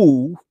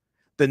remove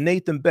the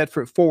Nathan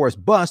Bedford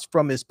Forrest bust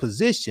from its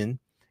position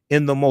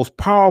in the most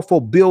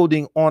powerful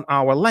building on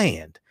our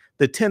land,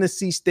 the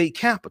Tennessee State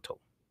Capitol.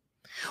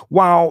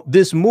 While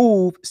this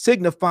move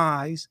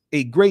signifies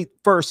a great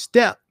first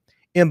step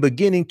in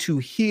beginning to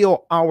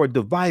heal our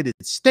divided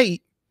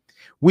state,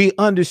 we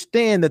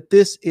understand that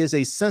this is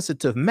a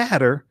sensitive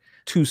matter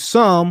to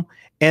some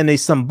and a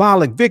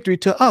symbolic victory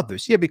to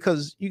others. Yeah,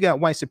 because you got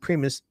white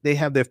supremacists, they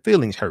have their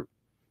feelings hurt.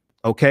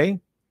 Okay.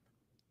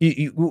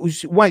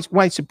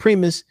 White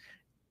supremacists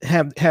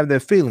have their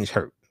feelings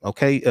hurt.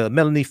 Okay.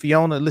 Melanie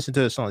Fiona, listen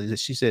to her song.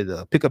 She said,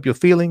 pick up your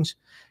feelings.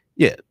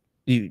 Yeah.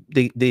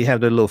 They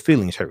have their little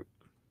feelings hurt.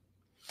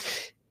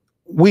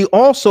 We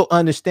also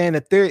understand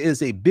that there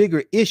is a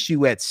bigger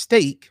issue at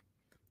stake,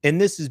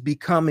 and this is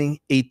becoming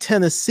a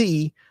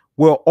Tennessee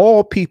where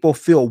all people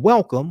feel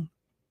welcome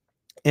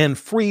and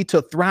free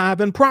to thrive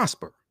and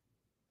prosper.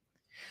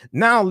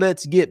 Now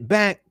let's get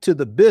back to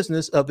the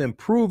business of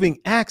improving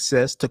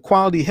access to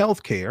quality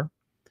health care,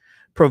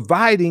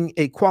 providing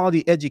a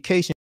quality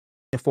education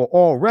for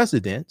all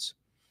residents,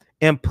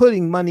 and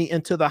putting money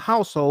into the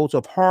households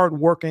of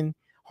hardworking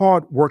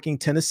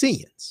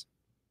Tennesseans.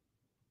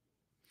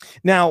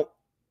 Now,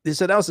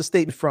 so that was a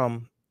statement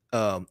from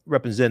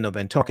Representative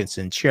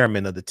Antonkinson,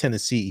 chairman of the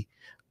Tennessee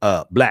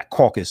Black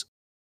Caucus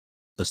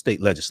of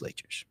State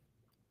Legislators.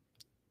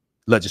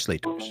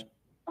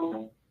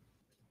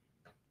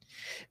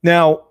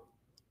 Now,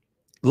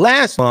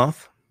 last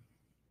month,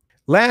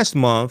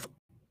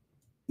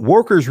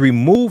 workers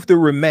removed the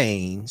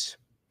remains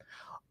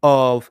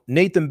of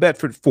Nathan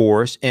Bedford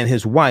Forrest and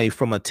his wife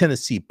from a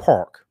Tennessee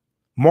park,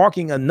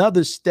 marking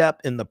another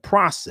step in the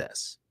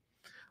process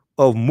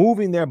of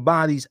moving their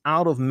bodies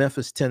out of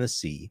Memphis,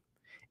 Tennessee,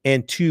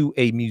 and to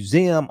a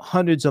museum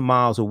hundreds of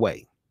miles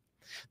away.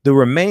 The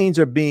remains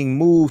are being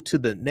moved to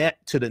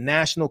the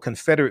National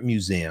Confederate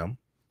Museum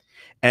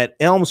at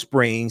Elm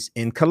Springs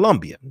in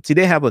Columbia. See,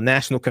 they have a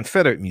National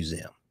Confederate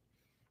Museum.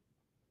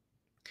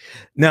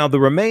 Now, the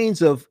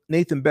remains of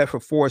Nathan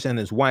Bedford Forrest and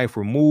his wife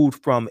were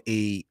moved from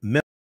a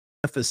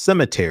Memphis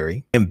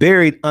cemetery and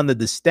buried under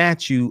the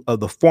statue of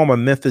the former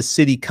Memphis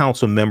City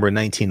Council member in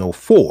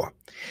 1904.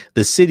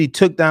 The city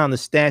took down the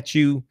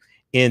statue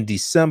in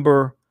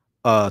December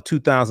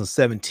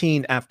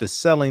 2017 after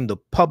selling the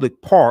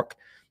public park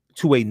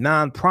to a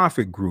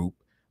nonprofit group,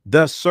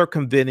 thus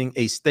circumventing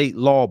a state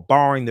law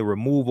barring the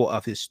removal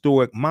of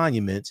historic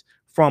monuments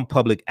from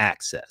public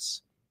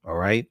access. All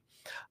right.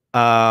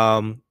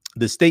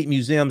 The State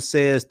Museum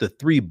says the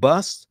three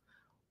busts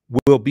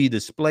will be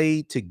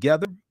displayed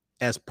together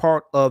as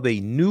part of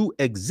a new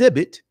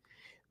exhibit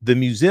the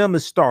museum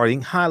is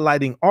starting,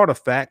 highlighting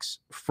artifacts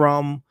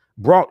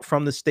brought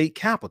from the state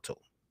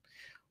capitol.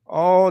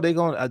 Oh, they're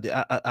going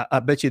to, I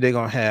bet you they're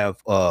going to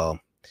have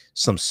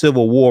some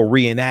Civil War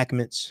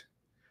reenactments.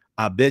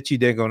 I bet you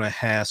they're going to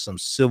have some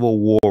Civil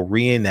War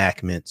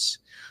reenactments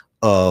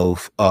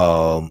of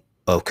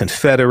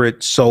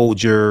Confederate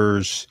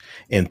soldiers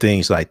and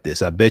things like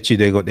this. I bet you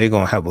they're going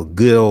to have a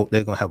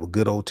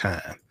good old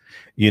time.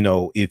 You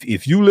know,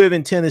 if you live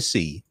in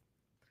Tennessee,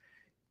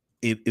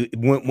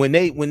 when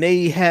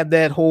they have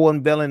that whole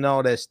unveiling and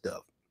all that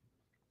stuff,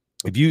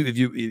 if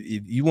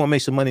you want to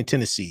make some money in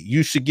Tennessee,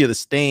 you should get a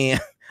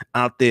stand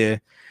out there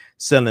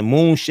selling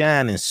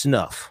moonshine and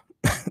snuff.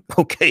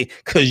 Okay,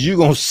 because you're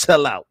gonna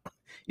sell out.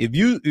 If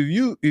you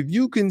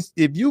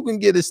can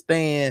get a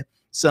stand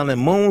selling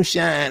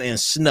moonshine and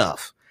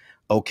snuff,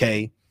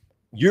 okay,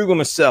 you're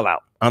gonna sell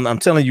out. I'm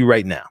telling you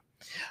right now.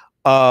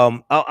 I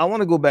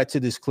want to go back to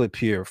this clip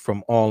here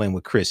from All In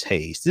with Chris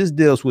Hayes. This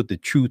deals with the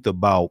truth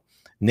about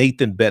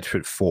Nathan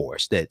Bedford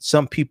Forrest that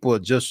some people are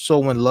just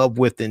so in love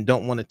with and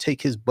don't want to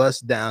take his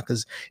bust down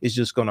because it's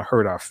just going to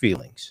hurt our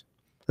feelings.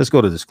 Let's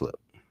go to this clip.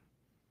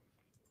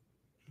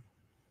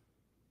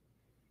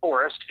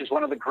 Forrest is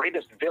one of the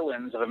greatest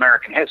villains of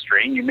American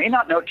history, and you may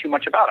not know too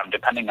much about him,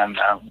 depending on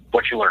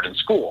what you learned in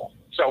school.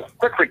 So,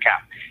 quick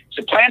recap.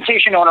 He's a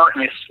plantation owner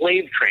and a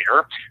slave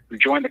trader who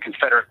joined the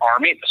Confederate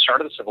Army at the start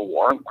of the Civil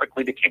War and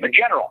quickly became a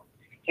general.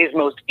 His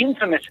most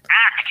infamous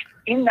act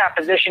in that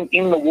position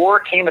in the war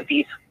came at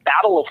the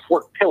Battle of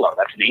Fort Pillow.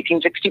 That's in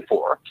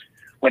 1864,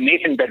 when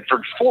Nathan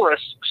Bedford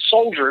Forrest's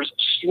soldiers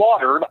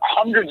slaughtered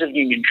hundreds of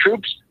Union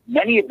troops,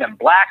 many of them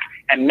black,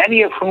 and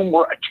many of whom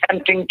were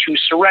attempting to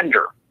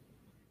surrender.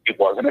 It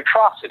was an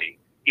atrocity.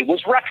 It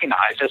was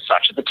recognized as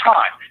such at the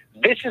time.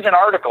 This is an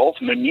article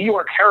from the New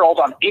York Herald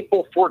on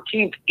April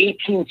 14th,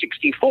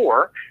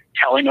 1864,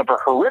 telling of a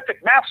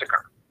horrific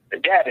massacre, the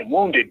dead and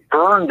wounded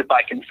burned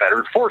by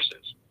Confederate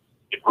forces.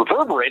 It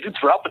reverberated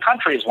throughout the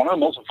country as one of the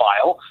most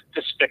vile,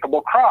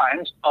 despicable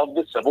crimes of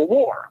the Civil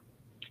War.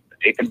 But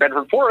Nathan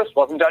Bedford Forrest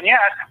wasn't done yet.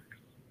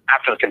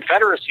 After the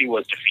Confederacy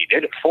was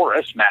defeated,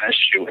 Forrest managed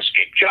to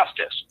escape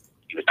justice.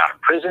 He was not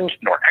imprisoned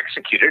nor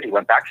executed. He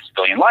went back to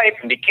civilian life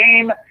and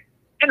became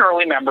an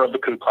early member of the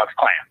Ku Klux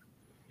Klan.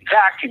 In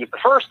fact, he was the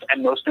first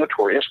and most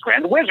notorious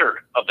Grand Wizard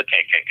of the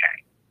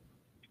KKK.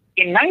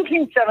 In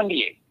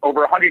 1978,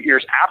 over 100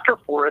 years after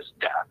Forrest's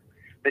death,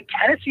 the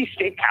Tennessee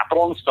state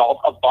capitol installed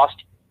a bust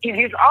in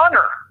his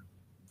honor.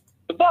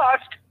 The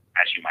bust,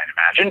 as you might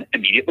imagine,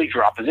 immediately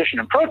drew opposition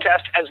and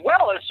protest, as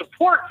well as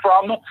support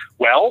from,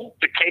 well,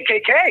 the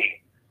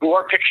KKK. who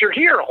are pictured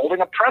here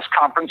holding a press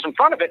conference in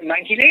front of it in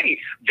 1980.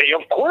 They,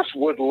 of course,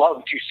 would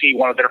love to see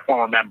one of their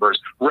former members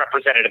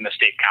represented in the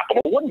state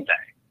capitol, wouldn't they?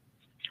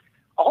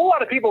 A whole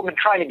lot of people have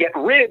been trying to get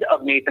rid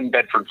of Nathan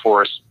Bedford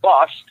Forrest's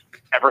bust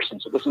ever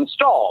since it was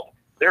installed.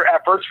 Their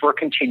efforts were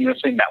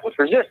continuously met with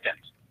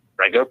resistance.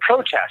 Regular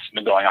protests have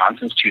been going on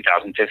since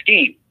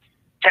 2015.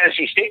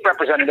 Tennessee State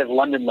Representative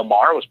London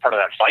Lamar was part of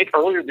that fight.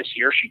 Earlier this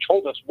year, she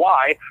told us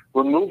why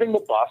removing the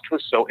bust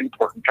was so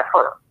important to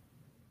her.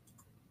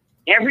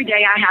 Every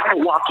day I have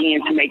to walk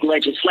in to make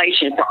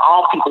legislation for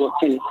all people of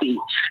Tennessee.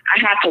 I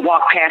have to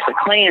walk past a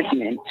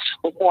Klansman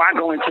before I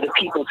go into the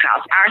People's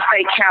House. Our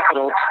state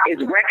capitol is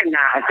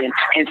recognizing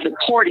and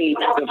supporting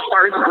the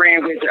first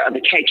Grand Wizard of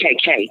the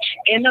KKK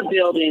in a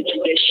building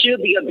that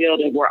should be a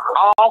building where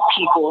all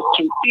people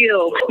can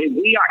feel that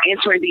we are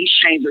entering these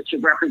chambers to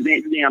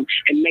represent them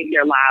and make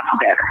their lives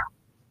better.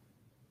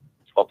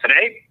 Well,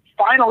 today,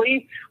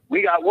 finally,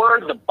 we got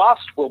word the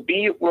bust will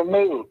be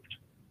removed.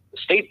 The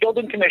State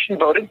Building Commission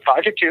voted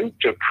 5-2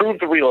 to approve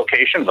the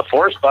relocation of the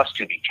Forrest bust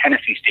to the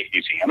Tennessee State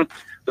Museum.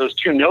 Those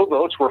 2 no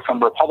votes were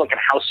from Republican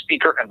House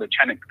Speaker and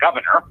Lieutenant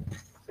Governor.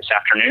 This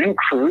afternoon,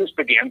 crews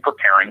began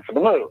preparing for the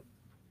move.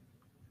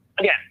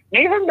 Again,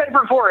 Nathan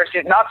Bedford Forrest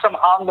is not some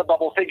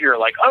on-the-bubble figure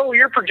like, oh,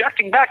 you're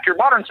projecting back your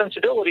modern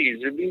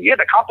sensibilities. He had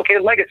a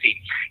complicated legacy.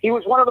 He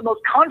was one of the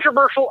most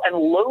controversial and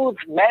loathed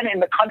men in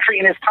the country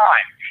in his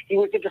time. He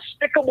was a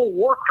despicable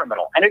war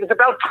criminal, and it is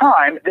about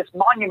time this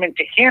monument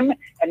to him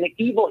and the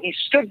evil he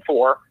stood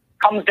for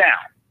comes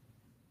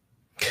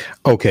down.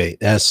 Okay,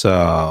 that's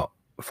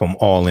from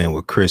All In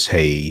with Chris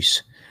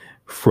Hayes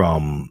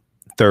from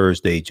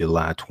Thursday,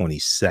 July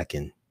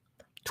 22nd.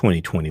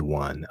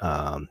 2021.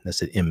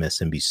 That's at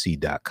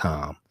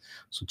msnbc.com.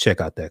 So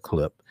check out that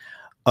clip.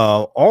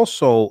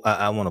 Also,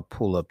 I want to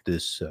pull up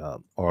this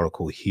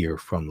article here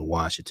from the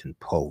Washington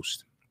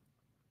Post.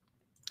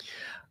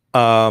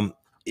 There's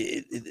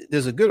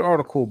a good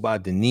article by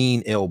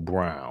Deneen L.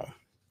 Brown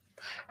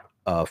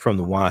from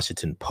the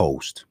Washington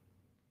Post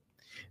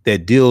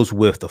that deals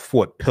with the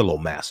Fort Pillow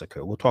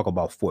massacre. We'll talk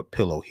about Fort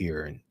Pillow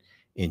here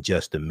in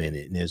just a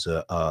minute. And there's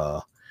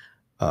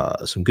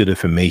some good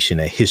information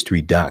at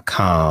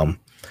history.com,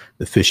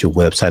 the official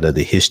website of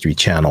the History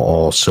Channel,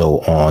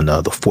 also on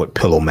the Fort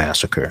Pillow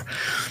massacre.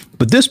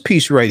 But this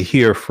piece right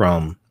here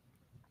from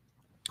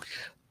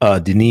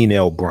Deneen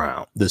L.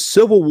 Brown, the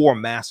Civil War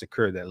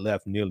massacre that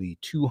left nearly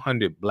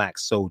 200 black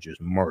soldiers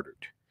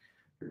murdered.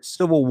 The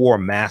Civil War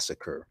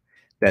massacre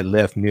that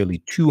left nearly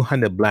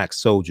 200 black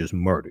soldiers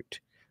murdered.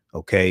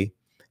 Okay.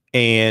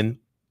 And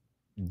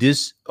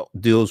this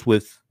deals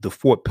with the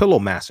Fort Pillow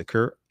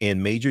massacre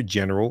and Major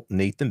General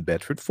Nathan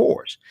Bedford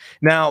Forrest.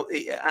 Now,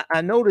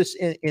 I noticed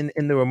in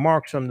the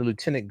remarks from the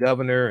Lieutenant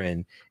Governor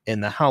and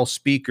the House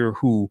Speaker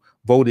who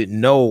voted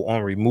no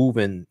on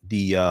removing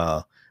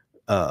the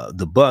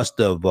bust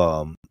of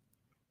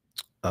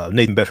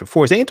Nathan Bedford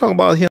Forrest, they ain't talking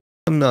about him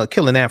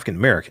killing African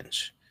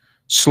Americans,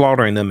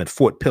 slaughtering them at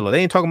Fort Pillow. They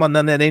ain't talking about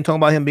none of that. They ain't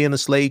talking about him being a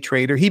slave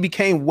trader. He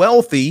became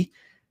wealthy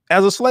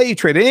as a slave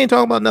trader. They ain't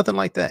talking about nothing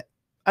like that.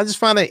 I just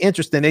find that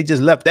interesting. They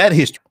just left that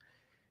history.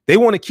 They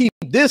want to keep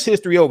this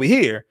history over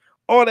here.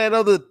 All that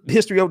other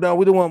history over there,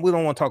 we don't want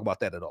to talk about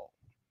that at all.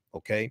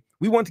 Okay.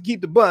 We want to keep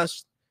the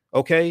bust.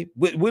 Okay.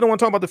 We don't want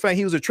to talk about the fact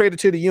he was a traitor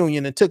to the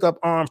Union and took up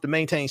arms to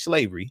maintain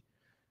slavery.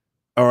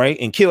 All right.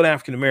 And killed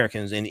African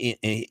Americans and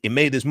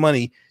made his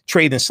money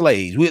trading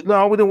slaves. We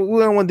don't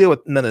want to deal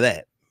with none of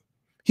that.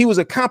 He was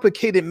a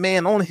complicated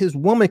man. Only his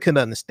woman could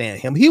understand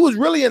him. He was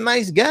really a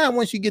nice guy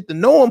once you get to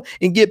know him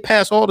and get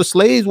past all the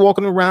slaves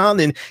walking around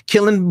and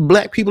killing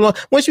black people.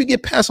 Once you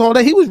get past all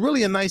that, he was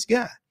really a nice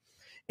guy.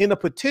 In a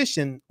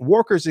petition,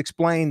 workers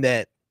explained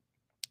that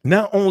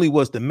not only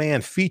was the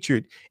man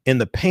featured in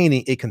the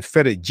painting a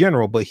Confederate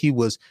general, but he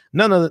was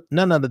none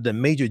other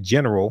than Major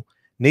General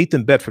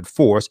Nathan Bedford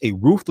Forrest, a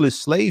ruthless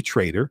slave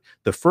trader,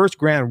 the first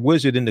Grand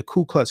Wizard in the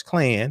Ku Klux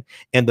Klan,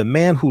 and the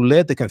man who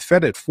led the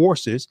Confederate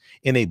forces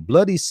in a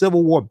bloody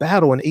Civil War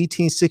battle in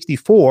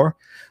 1864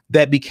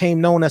 that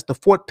became known as the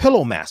Fort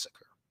Pillow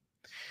Massacre.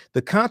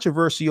 The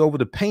controversy over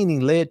the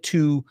painting led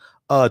to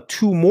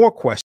 2 more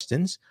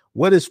questions.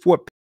 What is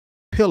Fort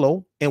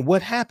Pillow and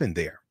what happened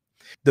there?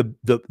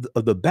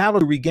 The battle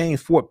to regain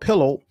Fort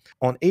Pillow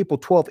on April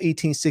 12,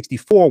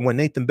 1864, when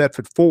Nathan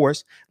Bedford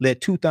Forrest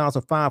led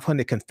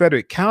 2,500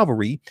 Confederate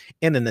cavalry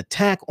in an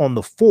attack on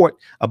the fort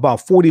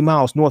about 40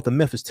 miles north of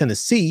Memphis,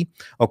 Tennessee,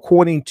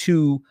 according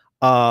to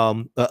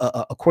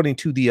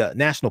the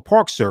National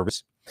Park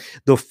Service.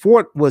 The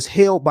fort was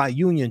held by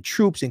Union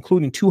troops,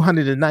 including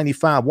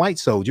 295 white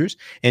soldiers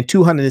and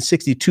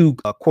 262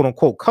 quote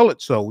unquote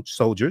colored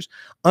soldiers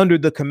under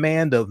the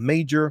command of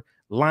Major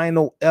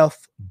Lionel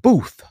F.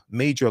 Booth.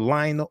 Major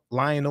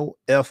Lionel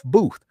F.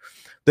 Booth.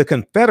 The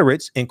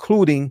Confederates,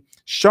 including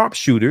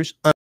sharpshooters,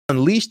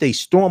 unleashed a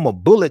storm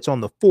of bullets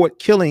on the fort,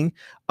 killing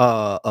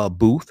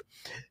Booth.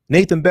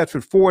 Nathan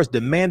Bedford Forrest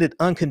demanded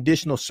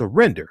unconditional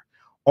surrender.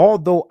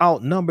 Although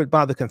outnumbered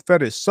by the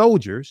Confederate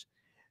soldiers,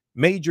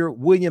 Major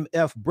William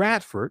F.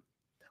 Bradford,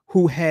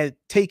 who had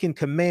taken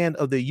command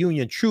of the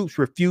Union troops,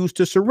 refused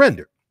to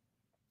surrender.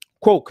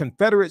 Quote,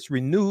 Confederates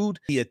renewed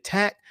the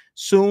attack,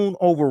 soon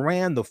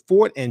overran the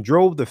fort and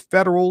drove the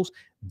Federals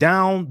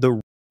down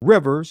the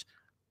river's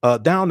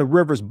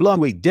blood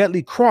to a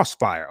deadly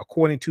crossfire,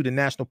 according to the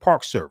National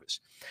Park Service.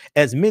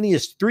 As many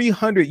as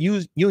 300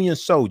 Union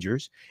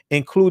soldiers,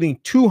 including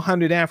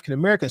 200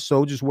 African-American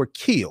soldiers, were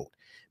killed.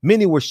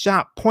 Many were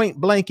shot point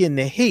blank in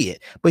the head.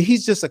 But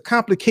he's just a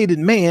complicated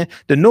man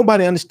that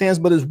nobody understands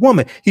but his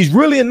woman. He's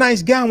really a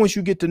nice guy once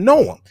you get to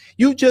know him.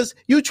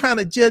 You're trying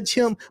to judge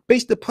him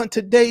based upon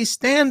today's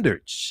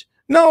standards.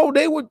 No,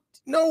 there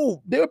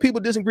were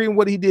people disagreeing with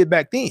what he did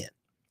back then.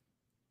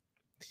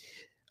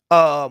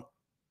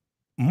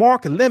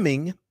 Mark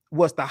Lemming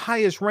was the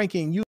highest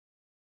ranking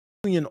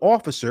Union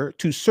officer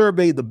to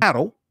survey the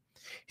battle.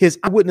 His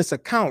eyewitness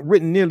account,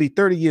 written nearly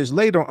 30 years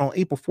later on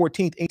April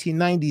 14th,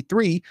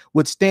 1893,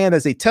 would stand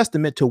as a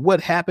testament to what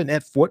happened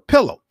at Fort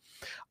Pillow.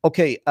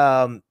 Okay,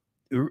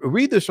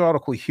 read this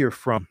article here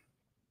from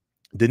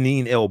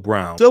Deneen L.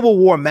 Brown. Civil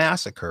War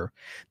massacre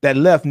that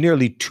left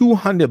nearly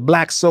 200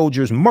 black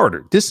soldiers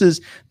murdered. This is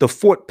the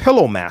Fort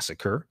Pillow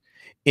massacre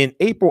in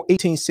April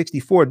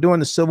 1864 during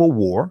the Civil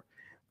War.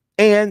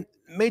 And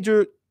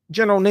Major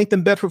General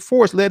Nathan Bedford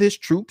Forrest led his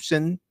troops,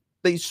 and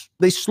they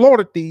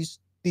slaughtered these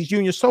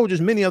Union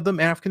soldiers, many of them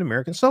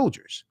African-American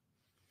soldiers.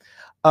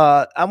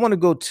 I want to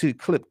go to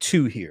clip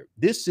 2 here.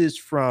 This is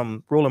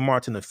from Roland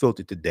Martin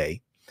Unfiltered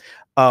today.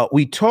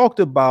 We talked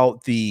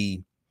about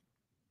the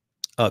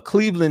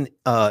Cleveland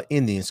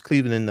Indians,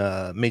 Cleveland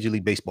Major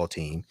League Baseball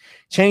team,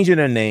 changing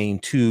their name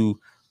to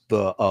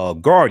the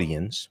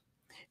Guardians.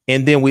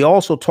 And then we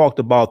also talked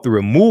about the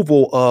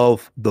removal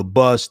of the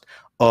bust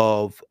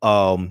of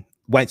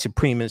white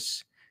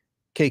supremacist,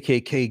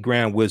 KKK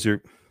Grand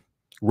Wizard,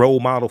 role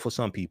model for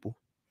some people,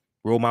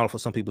 role model for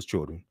some people's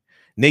children,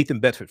 Nathan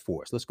Bedford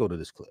Forrest. Let's go to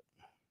this clip.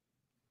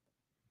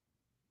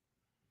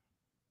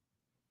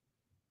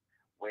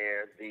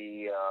 Where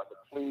the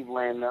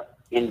Cleveland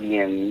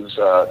Indians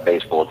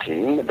baseball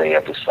team, they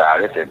have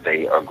decided that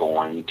they are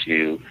going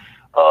to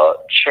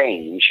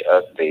change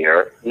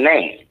their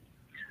name.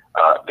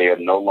 They are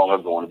no longer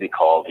going to be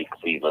called the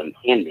Cleveland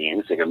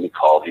Indians. They're going to be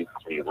called the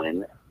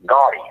Cleveland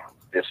Guardians.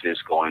 This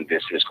is going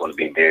to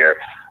be their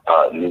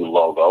new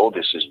logo.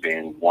 This has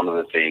been one of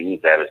the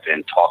things that has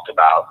been talked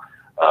about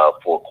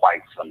for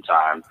quite some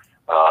time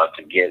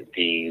to get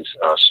these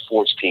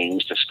sports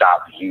teams to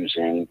stop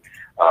using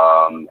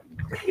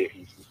the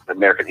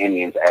American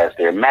Indians as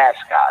their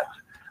mascots.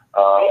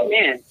 But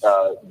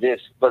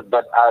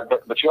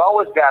you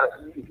always got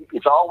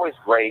it's always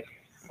great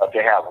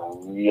to have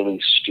really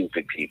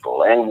stupid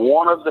people, and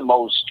one of the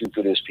most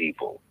stupidest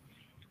people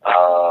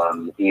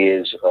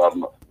is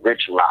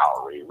Rich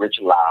Lowry. Rich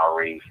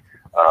Lowry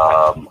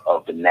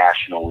of the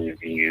National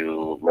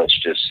Review. Let's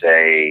just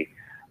say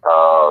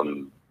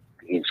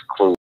he's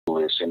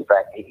clueless. In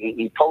fact,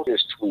 he posted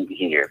this tweet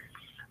here.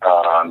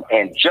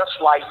 And just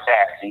like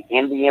that, the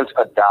Indians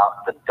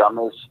adopt the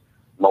dumbest,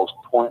 most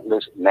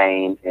pointless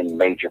name in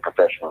major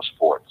professional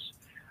sports.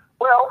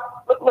 Well,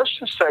 let's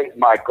just say,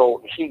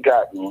 Michael, he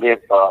got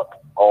lit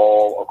up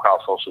all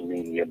across social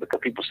media because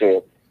people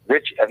said,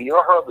 Rich, have you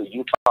ever heard of the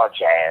Utah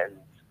Jazz?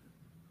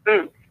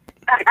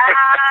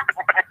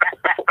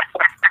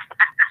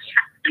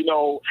 You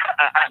know,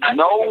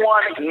 no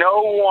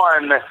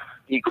one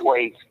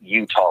equates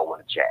Utah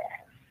with Jazz.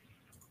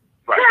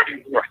 Right.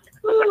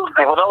 And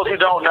for those who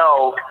don't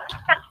know,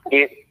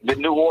 the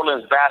New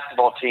Orleans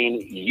basketball team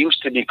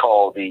used to be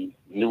called the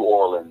New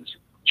Orleans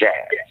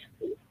Jazz.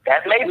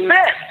 That made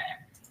sense.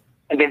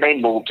 And then they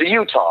moved to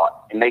Utah,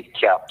 and they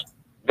kept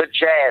the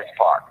Jazz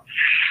part.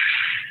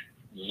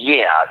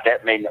 Yeah,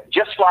 that made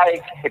just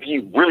like if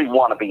you really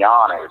want to be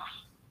honest,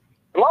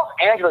 Los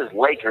Angeles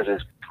Lakers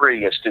is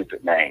pretty a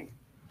stupid name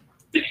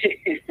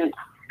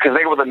because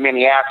they were the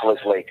Minneapolis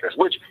Lakers,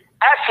 which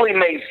actually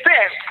made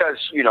sense because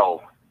you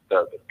know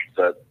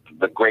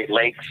the Great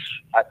Lakes.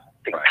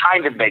 It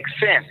kind of makes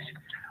sense.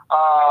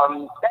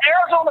 The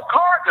Arizona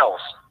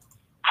Cardinals,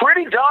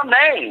 pretty dumb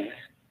name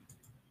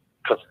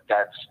because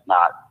that's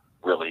not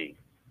really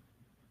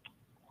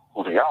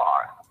who they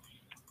are.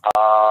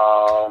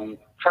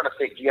 Trying to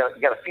think, you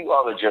got a few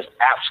other just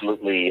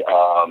absolutely.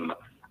 I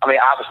mean,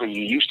 obviously,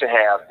 you used to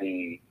have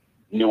the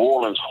New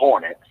Orleans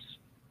Hornets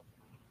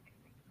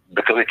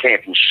because it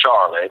came from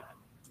Charlotte.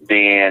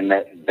 Then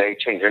they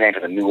changed their name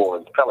to the New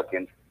Orleans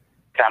Pelicans.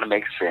 Kind of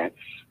makes sense.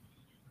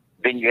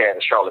 Then you had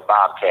the Charlotte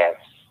Bobcats,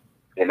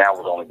 and that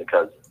was only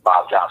because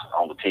Bob Johnson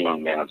owned the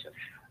team,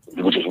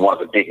 which is one of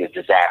the biggest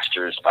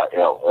disasters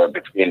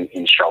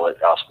in Charlotte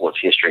sports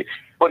history.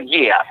 But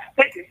yeah,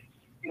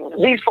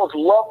 these folks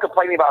love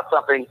complaining about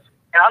something,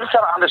 and I'm just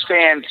trying to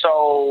understand.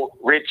 So,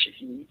 Rich,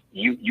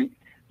 you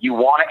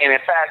want it, and in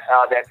fact,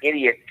 that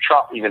idiot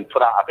Trump even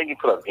put out. I think he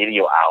put a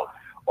video out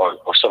or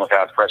some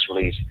kind of press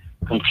release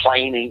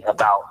complaining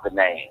about the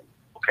name.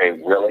 Okay,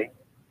 really?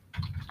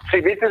 See,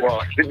 this is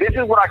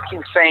what I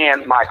keep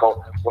saying,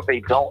 Michael. What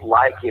they don't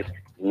like is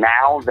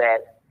now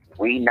that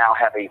we now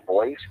have a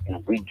voice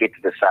and we get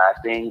to decide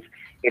things,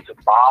 it's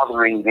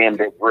bothering them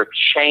that we're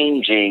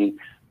changing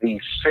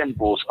these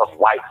symbols of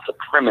white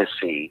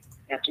supremacy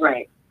That's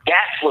right.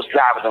 That's what's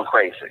driving them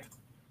crazy.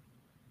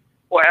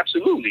 Well,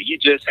 absolutely. You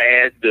just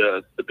had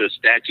the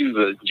statues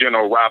of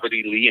General Robert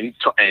E. Lee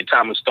and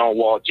Thomas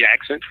Stonewall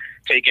Jackson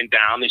taken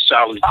down in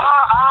Charlottesville.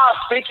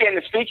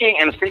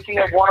 Speaking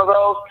of one of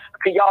those,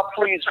 can y'all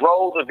please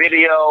roll the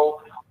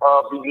video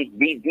of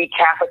the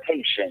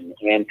decapitation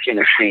in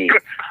Tennessee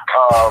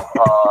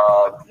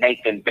of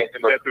Nathan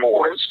Bedford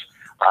Forrest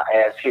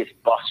as his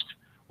bust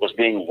was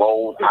being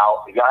rolled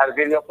out? Y'all have a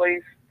video,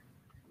 please?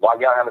 While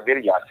y'all have a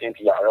video, I sent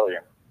to y'all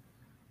earlier.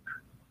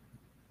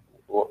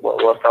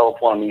 What's the whole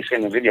point of me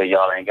sending the video?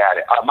 Y'all ain't got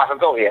it. Michael,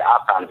 go ahead.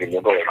 I'll find the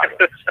video. Go ahead,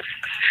 Michael.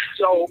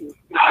 So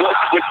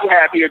what you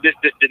have here, the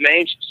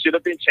names should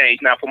have been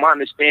changed. Now, from my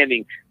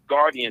understanding,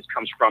 Guardians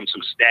comes from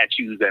some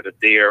statues that are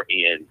there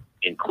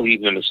in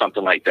Cleveland or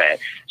something like that.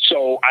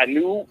 So I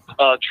knew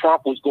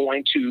Trump was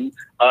going to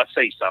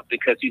say something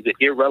because he's an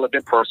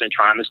irrelevant person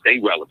trying to stay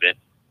relevant.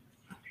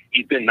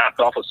 He's been knocked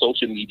off of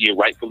social media,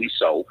 rightfully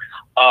so.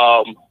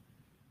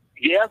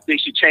 Yeah, they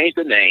should change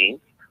the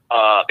name.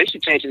 They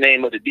should change the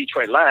name of the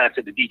Detroit Lions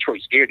to the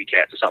Detroit Scaredy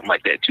Cats or something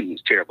like that too.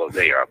 As terrible as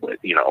they are, but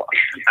you know,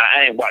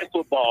 I ain't watched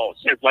football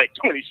since like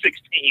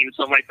 2016 or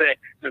something like that.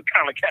 Since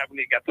Colin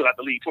Kaepernick got put out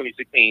the league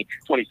 2016,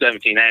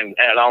 2017, and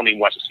I don't even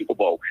watch the Super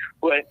Bowl.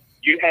 But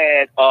you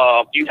have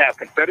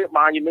Confederate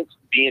monuments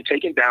being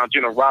taken down.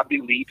 General Robert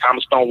E. Lee,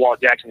 Thomas Stonewall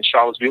Jackson in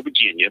Charlottesville,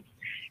 Virginia.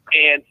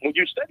 And when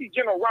you study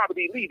General Robert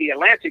E. Lee, The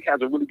Atlantic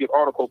has a really good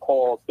article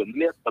called "The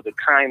Myth of the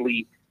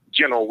Kindly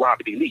General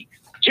Robert E. Lee."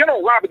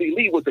 General Robert E.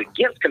 Lee was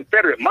against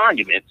Confederate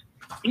monuments,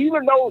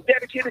 even though it was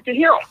dedicated to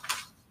him.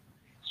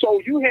 So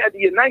you had the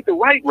Unite the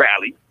Right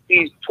rally,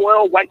 these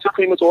 12 white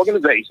supremacist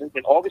organizations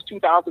in August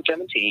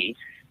 2017.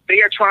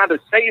 They are trying to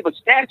save a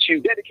statue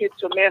dedicated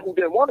to a man who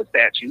didn't want a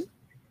statue.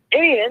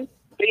 And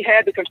they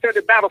had the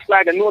Confederate battle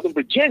flag in Northern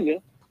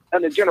Virginia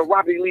under General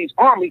Robert E. Lee's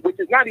army, which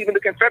is not even the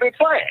Confederate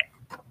flag.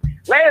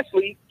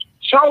 Lastly,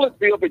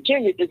 Charlottesville,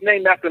 Virginia is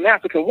named after an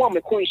African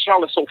woman, Queen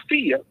Charlotte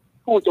Sophia,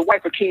 who was the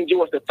wife of King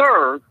George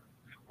III,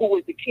 who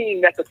was the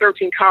king that the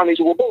 13 colonies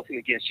were revolting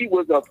against. She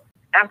was of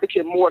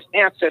African Moorish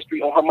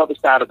ancestry on her mother's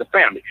side of the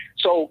family.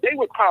 So they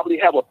would probably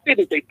have a fit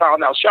if they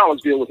found out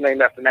Charlottesville was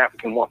named after an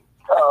African woman.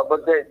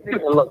 But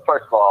look,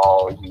 first of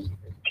all,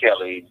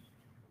 Kelly,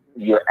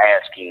 you're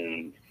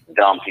asking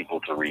dumb people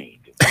to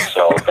read.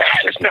 So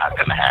that's just not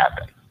going to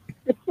happen.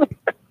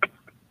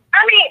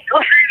 I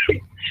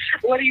mean,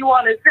 what do you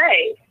want to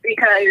say?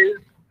 Because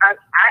I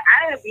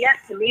have yet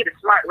to meet a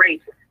smart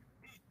racist.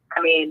 I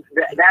mean,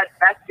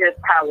 that's just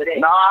how it is.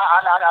 No,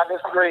 I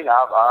disagree. There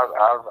are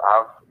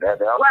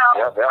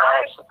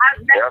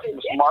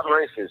some smart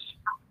racists.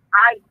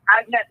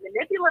 I've met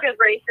manipulative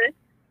racists.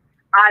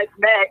 I've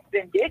met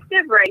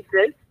vindictive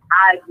racists.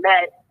 I've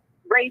met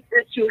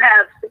racists who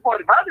have support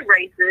of other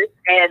races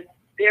and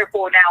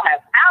therefore now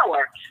have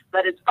power.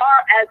 But as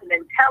far as an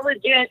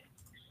intelligent,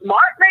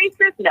 smart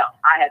racist, no,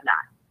 I have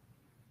not.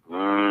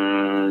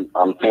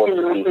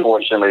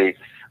 Unfortunately,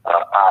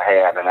 I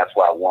have, and that's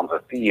why one of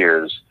the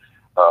fears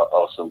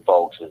of some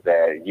folks is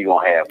that you're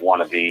going to have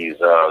one of these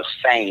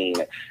sane,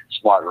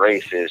 smart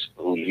racists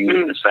who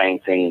use the same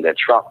thing that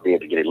Trump did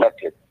to get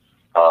elected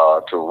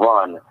to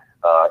run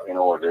in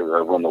order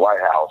to run the White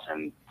House.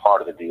 And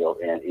part of the deal,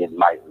 and it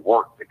might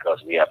work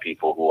because we have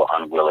people who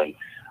are unwilling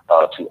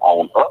to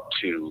own up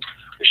to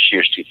the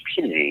sheer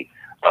stupidity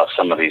of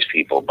some of these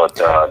people. But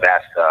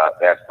that's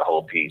the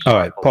whole piece. All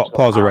right,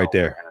 pause it right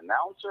there. An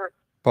announcer.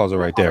 Pause it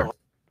right there.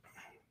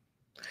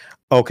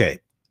 Okay.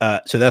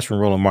 So that's from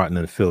Roland Martin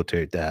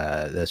Unfiltered.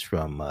 That's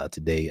from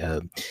today.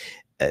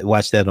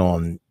 Watch that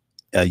on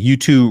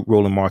YouTube,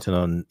 Roland Martin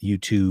on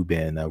YouTube,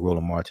 and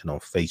Roland Martin on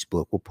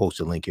Facebook. We'll post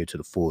a link here to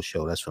the full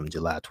show. That's from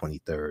July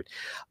 23rd.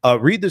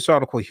 Read this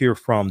article here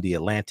from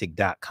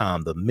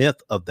theatlantic.com, The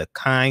Myth of the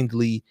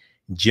Kindly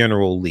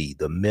General Lee.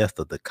 The Myth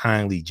of the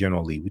Kindly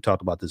General Lee. We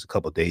talked about this a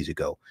couple of days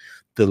ago.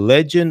 The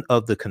legend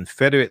of the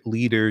Confederate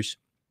leaders'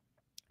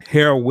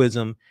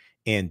 heroism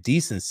and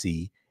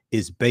decency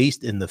is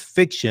based in the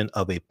fiction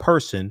of a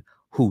person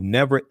who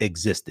never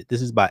existed.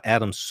 This is by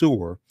Adam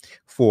Sewer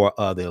for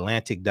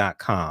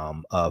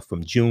theatlantic.com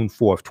from June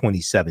 4th,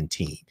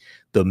 2017.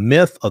 The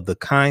Myth of the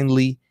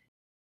Kindly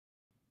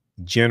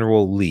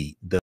General Lee.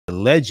 The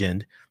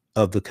legend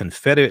of the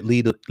Confederate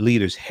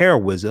leaders'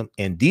 heroism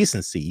and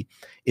decency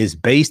is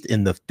based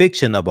in the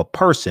fiction of a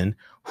person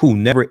who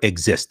never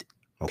existed.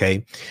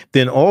 Okay.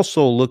 Then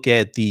also look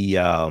at the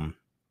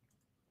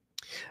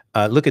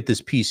look at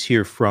this piece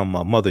here from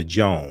Mother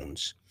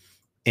Jones,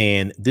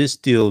 and this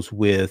deals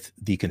with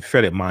the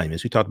Confederate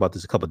monuments. We talked about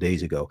this a couple of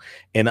days ago,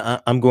 and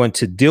I'm going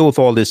to deal with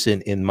all this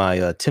in my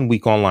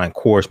 10-week online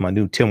course, my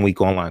new 10-week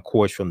online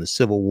course, From the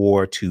Civil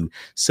War to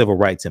Civil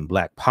Rights and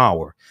Black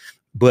Power.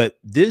 But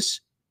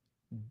this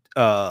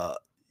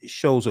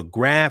shows a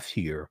graph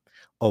here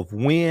of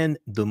when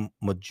the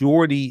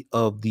majority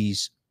of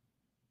these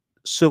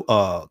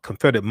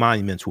Confederate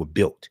monuments were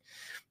built.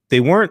 They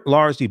weren't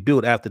largely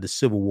built after the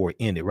Civil War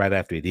ended, right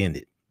after it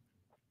ended.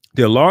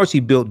 They're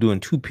largely built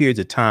during two periods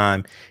of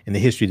time in the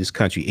history of this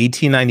country,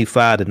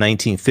 1895 to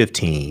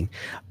 1915.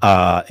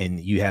 And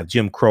you have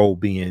Jim Crow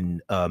being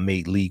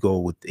made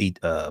legal with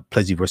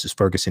Plessy versus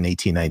Ferguson,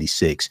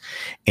 1896.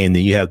 And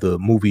then you have the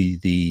movie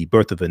The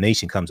Birth of a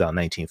Nation comes out in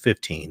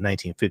 1915.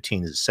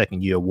 1915 is the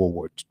second year of World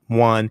War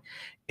I.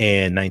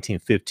 And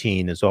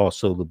 1915 is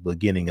also the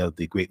beginning of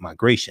the Great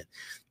Migration.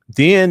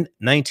 Then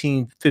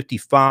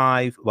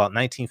 1955, about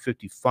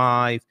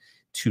 1955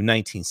 to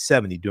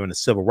 1970 during the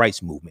Civil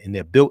Rights Movement, and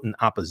they're built in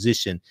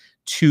opposition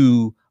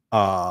to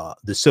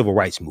the Civil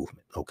Rights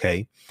Movement.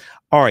 Okay.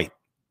 All right.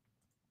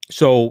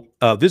 So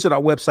visit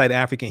our website,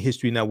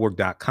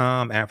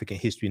 AfricanHistoryNetwork.com,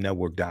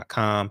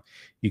 AfricanHistoryNetwork.com.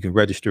 You can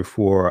register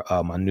for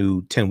my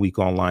new 10-week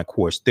online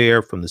course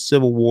there, from the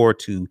Civil War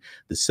to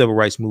the Civil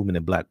Rights Movement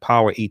and Black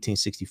Power,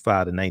 1865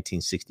 to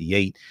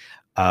 1968.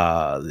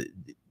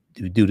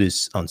 We do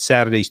this on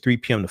Saturdays, 3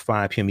 p.m. to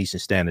 5 p.m. Eastern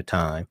Standard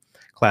Time.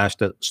 Class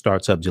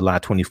starts up July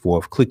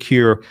 24th. Click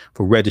here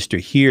for register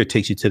here. It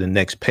takes you to the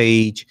next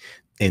page,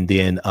 and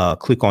then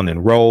click on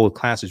enroll. The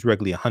class is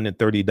regularly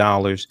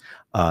 $130.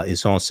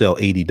 It's on sale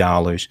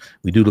 $80.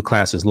 We do the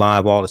classes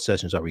live. All the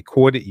sessions are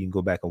recorded. You can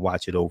go back and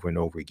watch it over and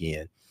over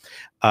again.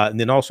 And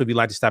then also, if you'd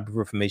like to stop for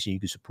information, you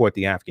can support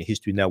the African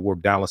History Network,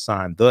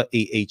 $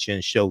 the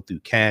AHN show through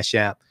Cash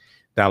App,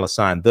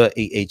 $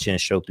 the AHN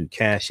show through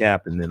Cash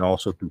App, and then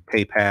also through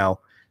PayPal.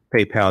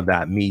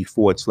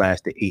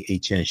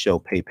 PayPal.me/the AHN show,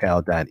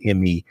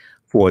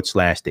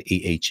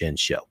 PayPal.me/the AHN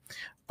show.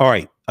 All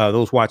right.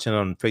 Those watching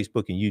on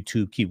Facebook and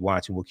YouTube, keep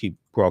watching. We'll keep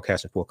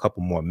broadcasting for a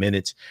couple more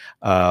minutes.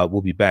 We'll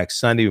be back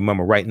Sunday.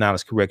 Remember, right now,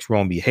 let's correct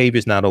wrong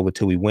behaviors. Not over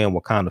till we win.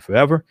 Wakanda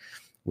forever.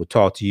 We'll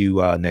talk to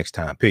you next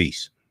time.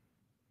 Peace.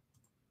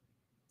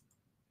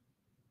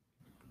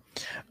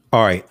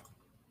 All right.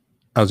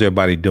 How's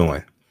everybody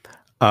doing?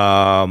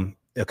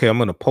 Okay, I'm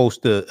going to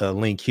post a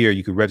link here.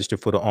 You can register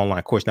for the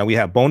online course. Now, we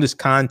have bonus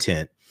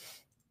content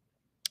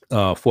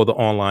for the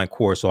online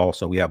course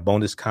also. We have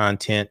bonus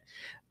content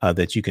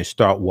that you can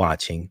start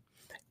watching.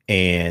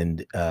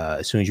 And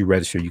as soon as you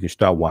register, you can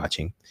start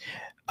watching.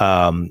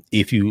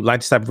 If you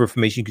like this type of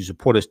information, you can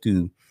support us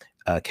through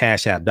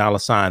Cash App,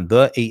 $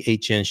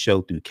 the AHN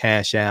show through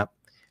Cash App,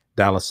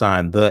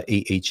 $ the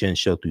AHN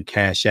show through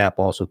Cash App,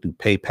 also through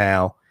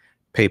PayPal,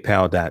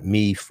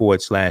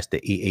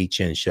 PayPal.me/the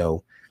AHN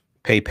show.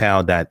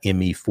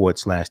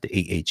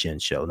 PayPal.me/the AHN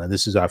show. Now,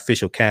 this is our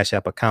official Cash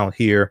App account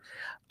here,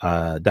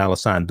 $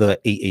 the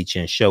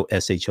AHN show,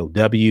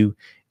 SHOW.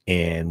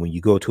 And when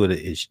you go to it,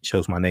 it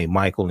shows my name,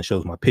 Michael, and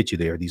shows my picture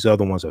there. These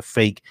other ones are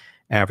fake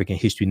African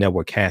History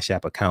Network Cash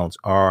App accounts.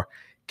 Our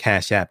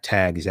Cash App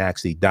tag is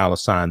actually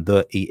 $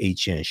 the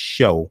AHN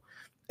show,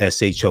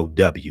 SHOW,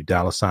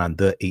 $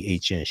 the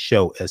AHN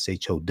show,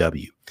 SHOW.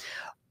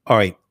 All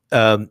right.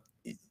 I'm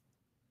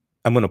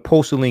going to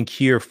post a link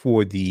here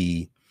for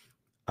the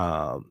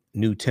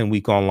new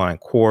 10-week online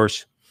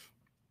course,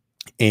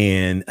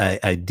 and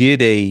I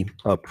did a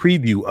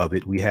preview of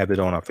it. We have it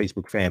on our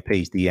Facebook fan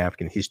page, the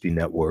African History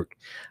Network.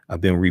 I've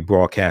been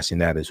rebroadcasting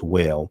that as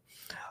well.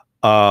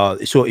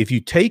 So if you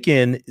take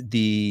in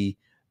the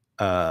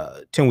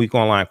 10-week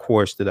online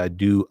course that I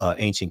do,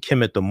 Ancient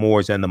Kemet, the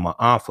Moors, and the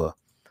Ma'afa,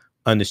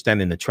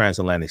 Understanding the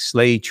Transatlantic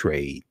Slave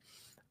Trade,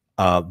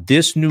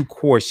 this new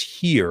course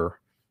here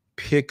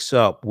picks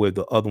up where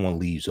the other one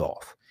leaves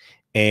off,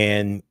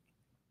 and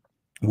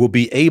we'll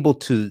be able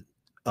to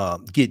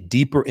get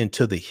deeper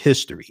into the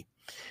history,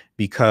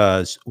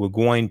 because we're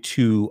going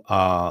to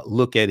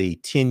look at a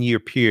 10-year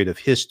period of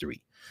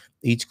history.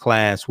 Each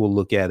class will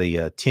look at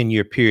a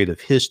 10-year period of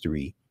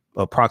history,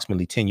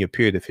 approximately 10-year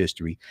period of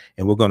history,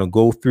 and we're going to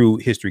go through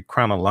history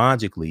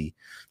chronologically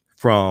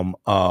from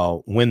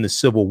when the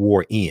Civil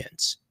War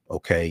ends.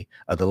 Okay,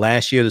 the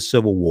last year of the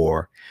Civil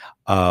War,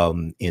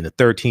 in the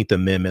 13th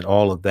Amendment,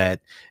 all of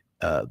that,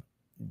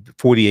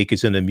 40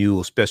 Acres and a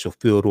Mule, Special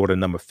Field Order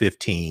number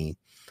 15.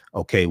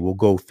 Okay, we'll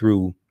go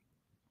through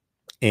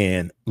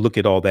and look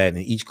at all that,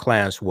 and each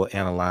class will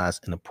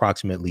analyze an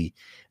approximately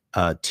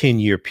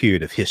 10-year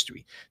period of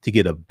history to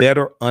get a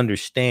better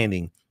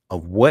understanding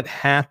of what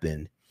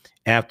happened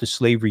after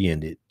slavery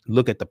ended.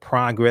 Look at the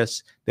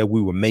progress that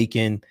we were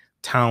making,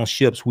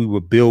 townships we were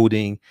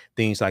building,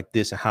 things like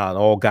this, and how it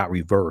all got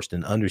reversed,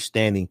 and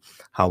understanding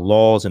how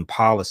laws and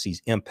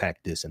policies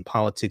impact this. And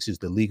politics is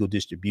the legal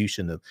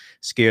distribution of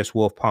scarce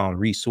wealth, power, and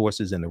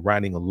resources, and the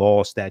writing of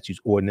laws, statutes,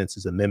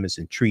 ordinances, amendments,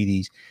 and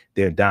treaties,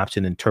 their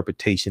adoption,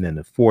 interpretation, and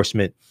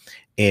enforcement,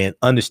 and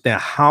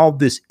understand how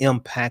this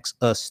impacts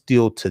us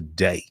still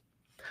today.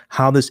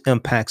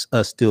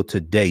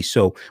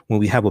 So when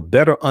we have a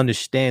better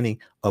understanding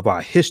of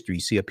our history,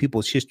 see, a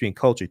people's history and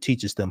culture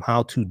teaches them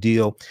how to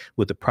deal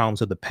with the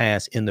problems of the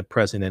past, in the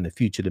present, and the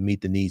future to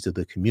meet the needs of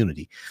the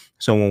community.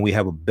 So when we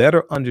have a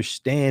better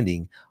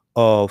understanding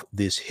of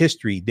this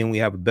history, then we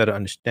have a better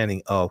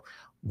understanding of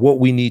what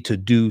we need to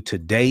do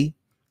today,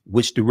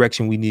 which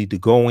direction we need to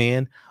go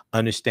in,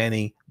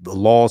 understanding the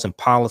laws and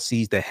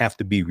policies that have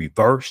to be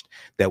reversed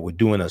that were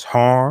doing us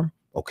harm.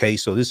 Okay,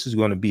 so this is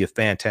going to be a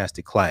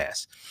fantastic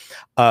class.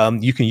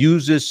 You can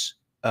use this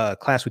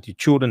class with your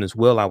children as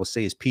well, I would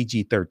say is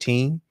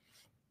PG-13.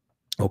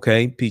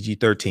 Okay,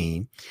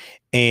 PG-13.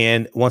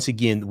 And once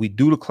again, we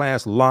do the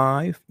class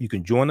live. You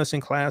can join us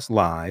in class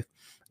live.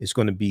 It's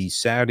going to be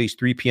Saturdays,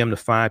 3 p.m. to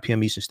 5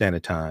 p.m. Eastern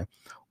Standard Time.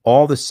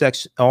 All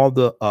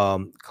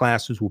the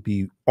classes will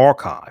be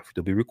archived.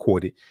 They'll be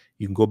recorded.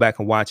 You can go back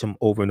and watch them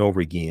over and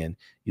over again.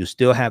 You'll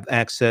still have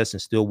access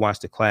and still watch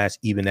the class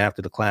even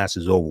after the class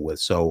is over with.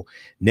 So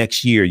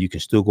next year, you can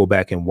still go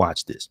back and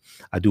watch this.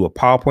 I do a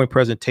PowerPoint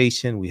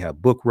presentation. We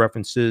have book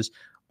references,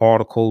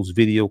 articles,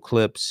 video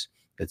clips,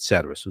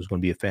 etc. So it's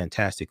going to be a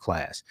fantastic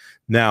class.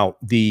 Now,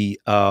 the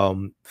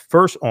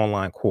first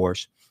online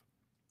course,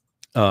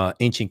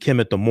 Ancient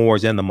Kemet, the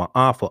Moors, and the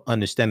Ma'afa,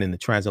 Understanding the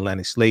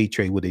Transatlantic Slave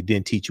Trade, what they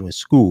didn't teach you in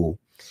school.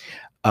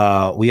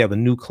 We have a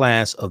new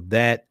class of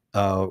that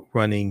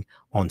running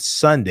on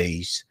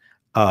Sundays,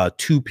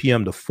 2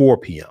 p.m. to 4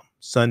 p.m.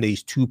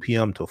 Sundays, 2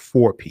 p.m. to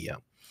 4 p.m.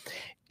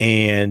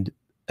 And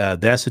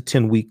that's a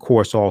 10-week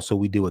course also.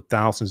 We deal with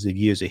thousands of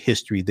years of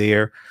history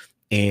there,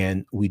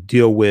 and we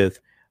deal with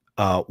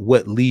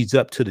what leads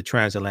up to the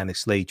transatlantic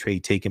slave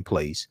trade taking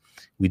place.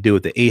 We deal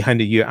with the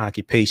 800-year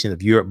occupation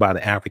of Europe by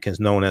the Africans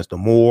known as the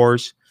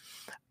Moors,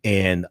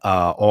 and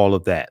all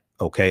of that.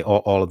 Okay,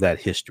 all of that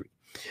history.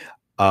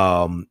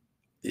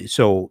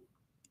 So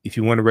if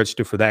you want to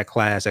register for that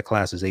class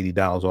is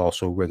 $80,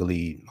 also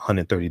regularly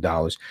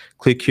 $130.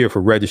 Click here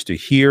for register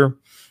here.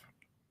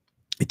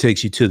 It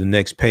takes you to the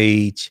next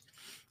page,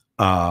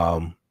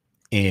 and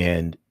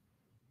it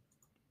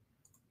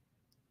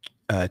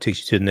takes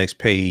you to the next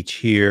page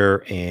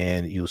here,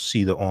 and you'll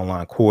see the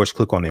online course.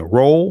 Click on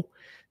enroll.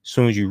 As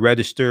soon as you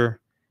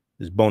register,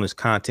 there's bonus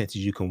content that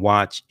you can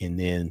watch, and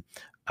then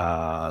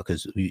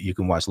because you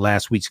can watch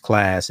last week's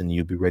class, and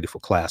you'll be ready for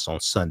class on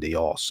Sunday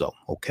also.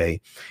 Okay,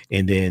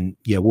 and then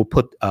yeah, we'll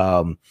put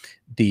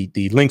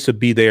the links will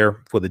be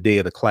there for the day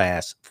of the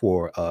class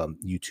for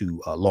you to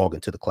log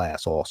into the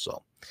class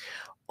also.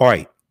 All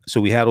right,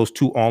 so we have those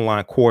 2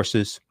 online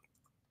courses,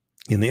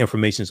 and the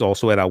information is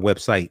also at our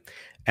website,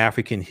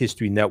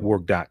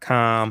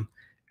 AfricanHistoryNetwork.com,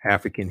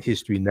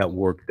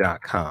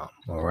 AfricanHistoryNetwork.com.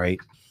 All right.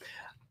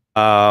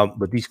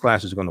 But these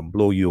classes are going to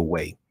blow you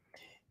away.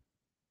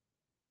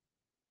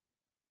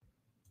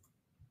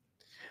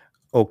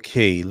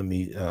 Okay, let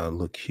me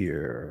look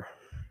here.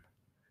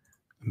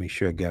 Make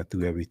sure I got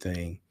through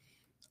everything.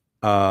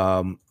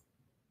 Yeah,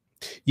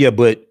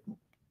 but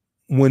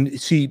when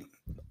see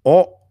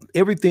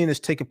everything that's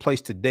taking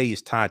place today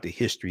is tied to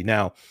history.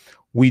 Now,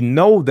 we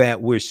know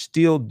that we're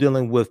still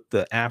dealing with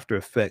the after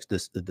effects,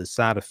 the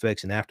side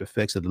effects and after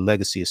effects of the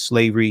legacy of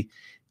slavery,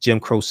 Jim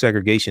Crow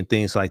segregation,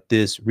 things like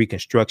this,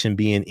 Reconstruction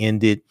being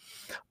ended,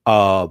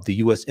 the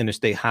U.S.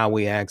 Interstate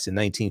Highway Acts in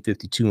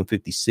 1952 and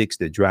 56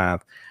 that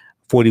drive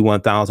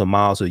 41,000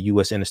 miles of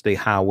U.S. interstate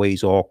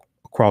highways all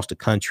across the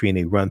country, and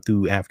they run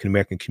through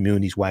African-American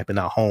communities, wiping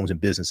out homes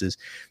and businesses.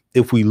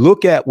 If we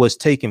look at what's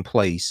taking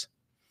place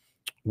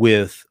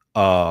with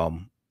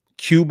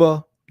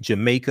Cuba,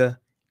 Jamaica,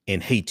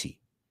 and Haiti,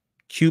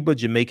 Cuba,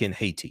 Jamaica, and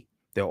Haiti,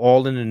 they're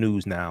all in the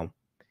news now.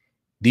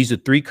 These are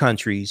 3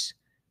 countries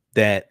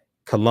that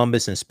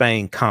Columbus and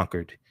Spain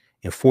conquered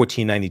in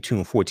 1492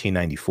 and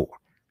 1494.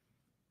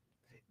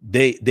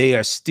 They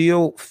are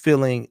still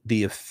feeling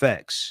the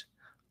effects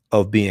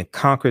of being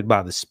conquered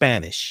by the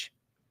Spanish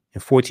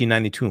in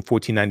 1492 and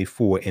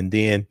 1494, and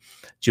then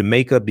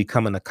Jamaica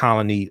becoming a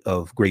colony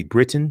of Great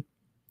Britain,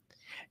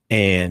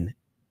 and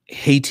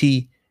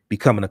Haiti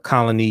becoming a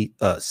colony,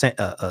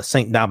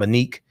 Saint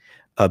Dominique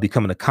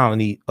becoming a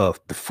colony of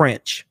the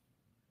French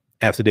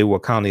after they were a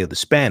colony of the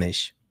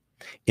Spanish,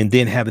 and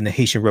then having the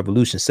Haitian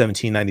Revolution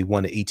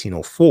 1791 to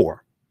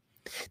 1804.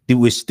 They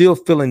were still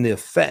feeling the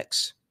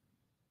effects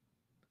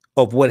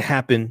of what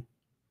happened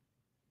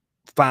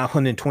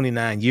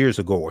 529 years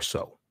ago or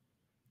so.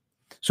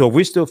 So if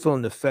we're still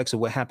feeling the effects of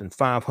what happened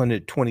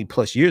 520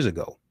 plus years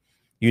ago,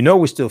 you know,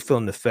 we're still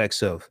feeling the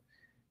effects of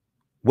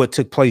what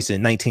took place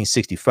in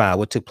 1965,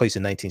 what took place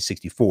in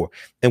 1964.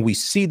 And we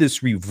see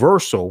this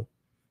reversal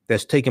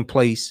that's taking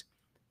place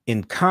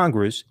in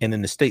Congress and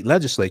in the state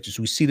legislatures.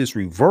 We see this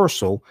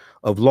reversal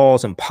of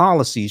laws and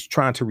policies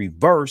trying to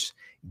reverse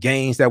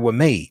gains that were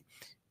made,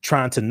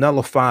 trying to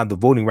nullify the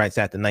Voting Rights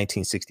Act of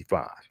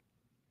 1965.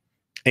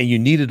 And you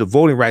needed the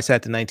Voting Rights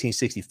Act of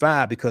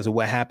 1965 because of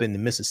what happened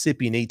in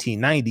Mississippi in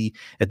 1890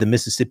 at the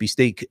Mississippi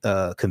State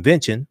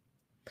Convention,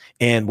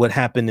 and what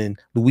happened in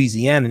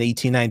Louisiana in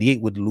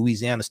 1898 with the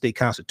Louisiana State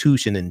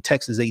Constitution, and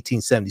Texas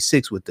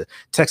 1876 with the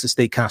Texas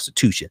State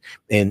Constitution,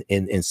 and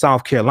in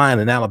South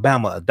Carolina and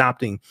Alabama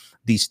adopting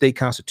these state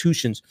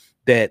constitutions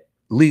that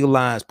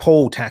legalized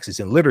poll taxes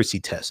and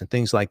literacy tests and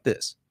things like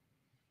this.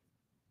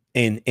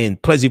 In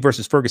Plessy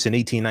versus Ferguson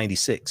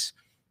 1896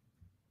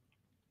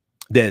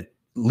 that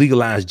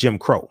legalized Jim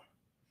Crow.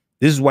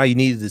 This is why you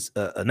needed this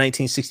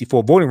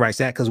 1964 Voting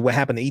Rights Act, because of what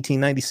happened in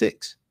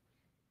 1896.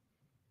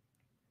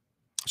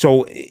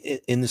 So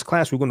in this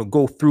class, we're going to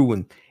go through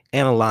and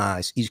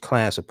analyze each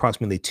class,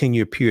 approximately a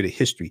 10-year period of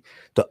history,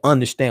 to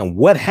understand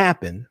what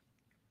happened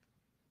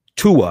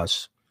to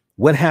us,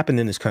 what happened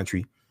in this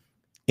country,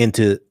 and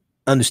to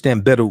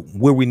understand better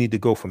where we need to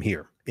go from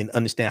here and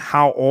understand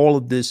how all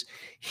of this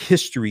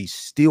history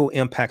still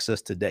impacts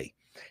us today.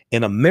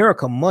 And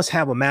America must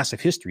have a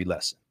massive history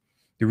lesson.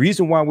 The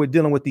reason why we're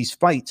dealing with these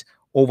fights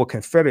over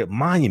Confederate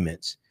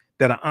monuments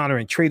that are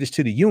honoring traitors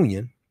to the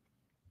Union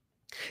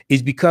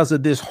is because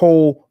of this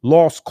whole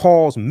lost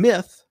cause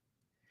myth.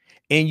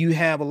 And you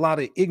have a lot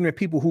of ignorant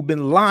people who've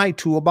been lied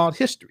to about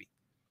history.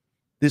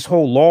 This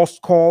whole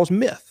lost cause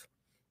myth.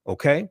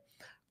 Okay.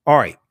 All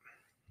right.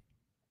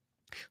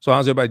 So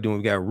how's everybody doing?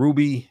 We got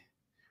Ruby,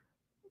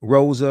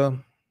 Rosa,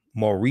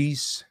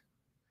 Maurice.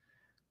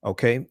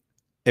 Okay.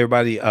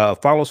 Everybody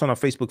follow us on our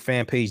Facebook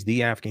fan page,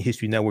 The African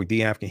History Network,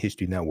 The African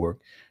History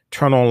Network.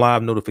 Turn on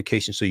live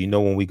notifications so you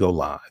know when we go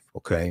live.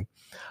 Okay.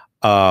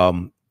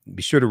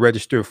 Be sure to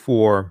register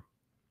for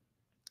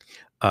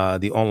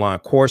the online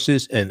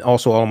courses, and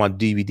also all of my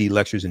DVD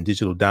lectures and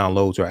digital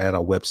downloads are at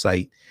our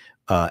website,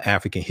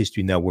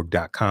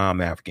 AfricanHistoryNetwork.com,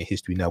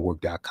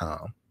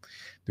 AfricanHistoryNetwork.com.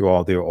 They're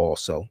all there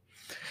also.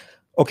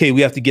 Okay,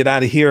 we have to get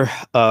out of here.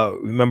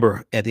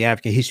 Remember, at the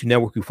African History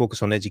Network, we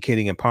focus on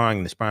educating, empowering,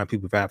 and inspiring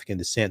people of African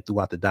descent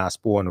throughout the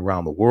diaspora and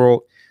around the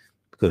world.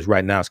 Because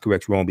right now it's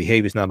correct wrong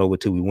behavior. It's not over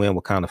till we win.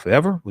 Wakanda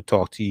forever. We'll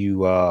talk to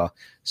you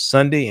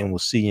Sunday, and we'll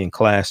see you in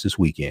class this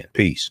weekend.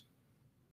 Peace.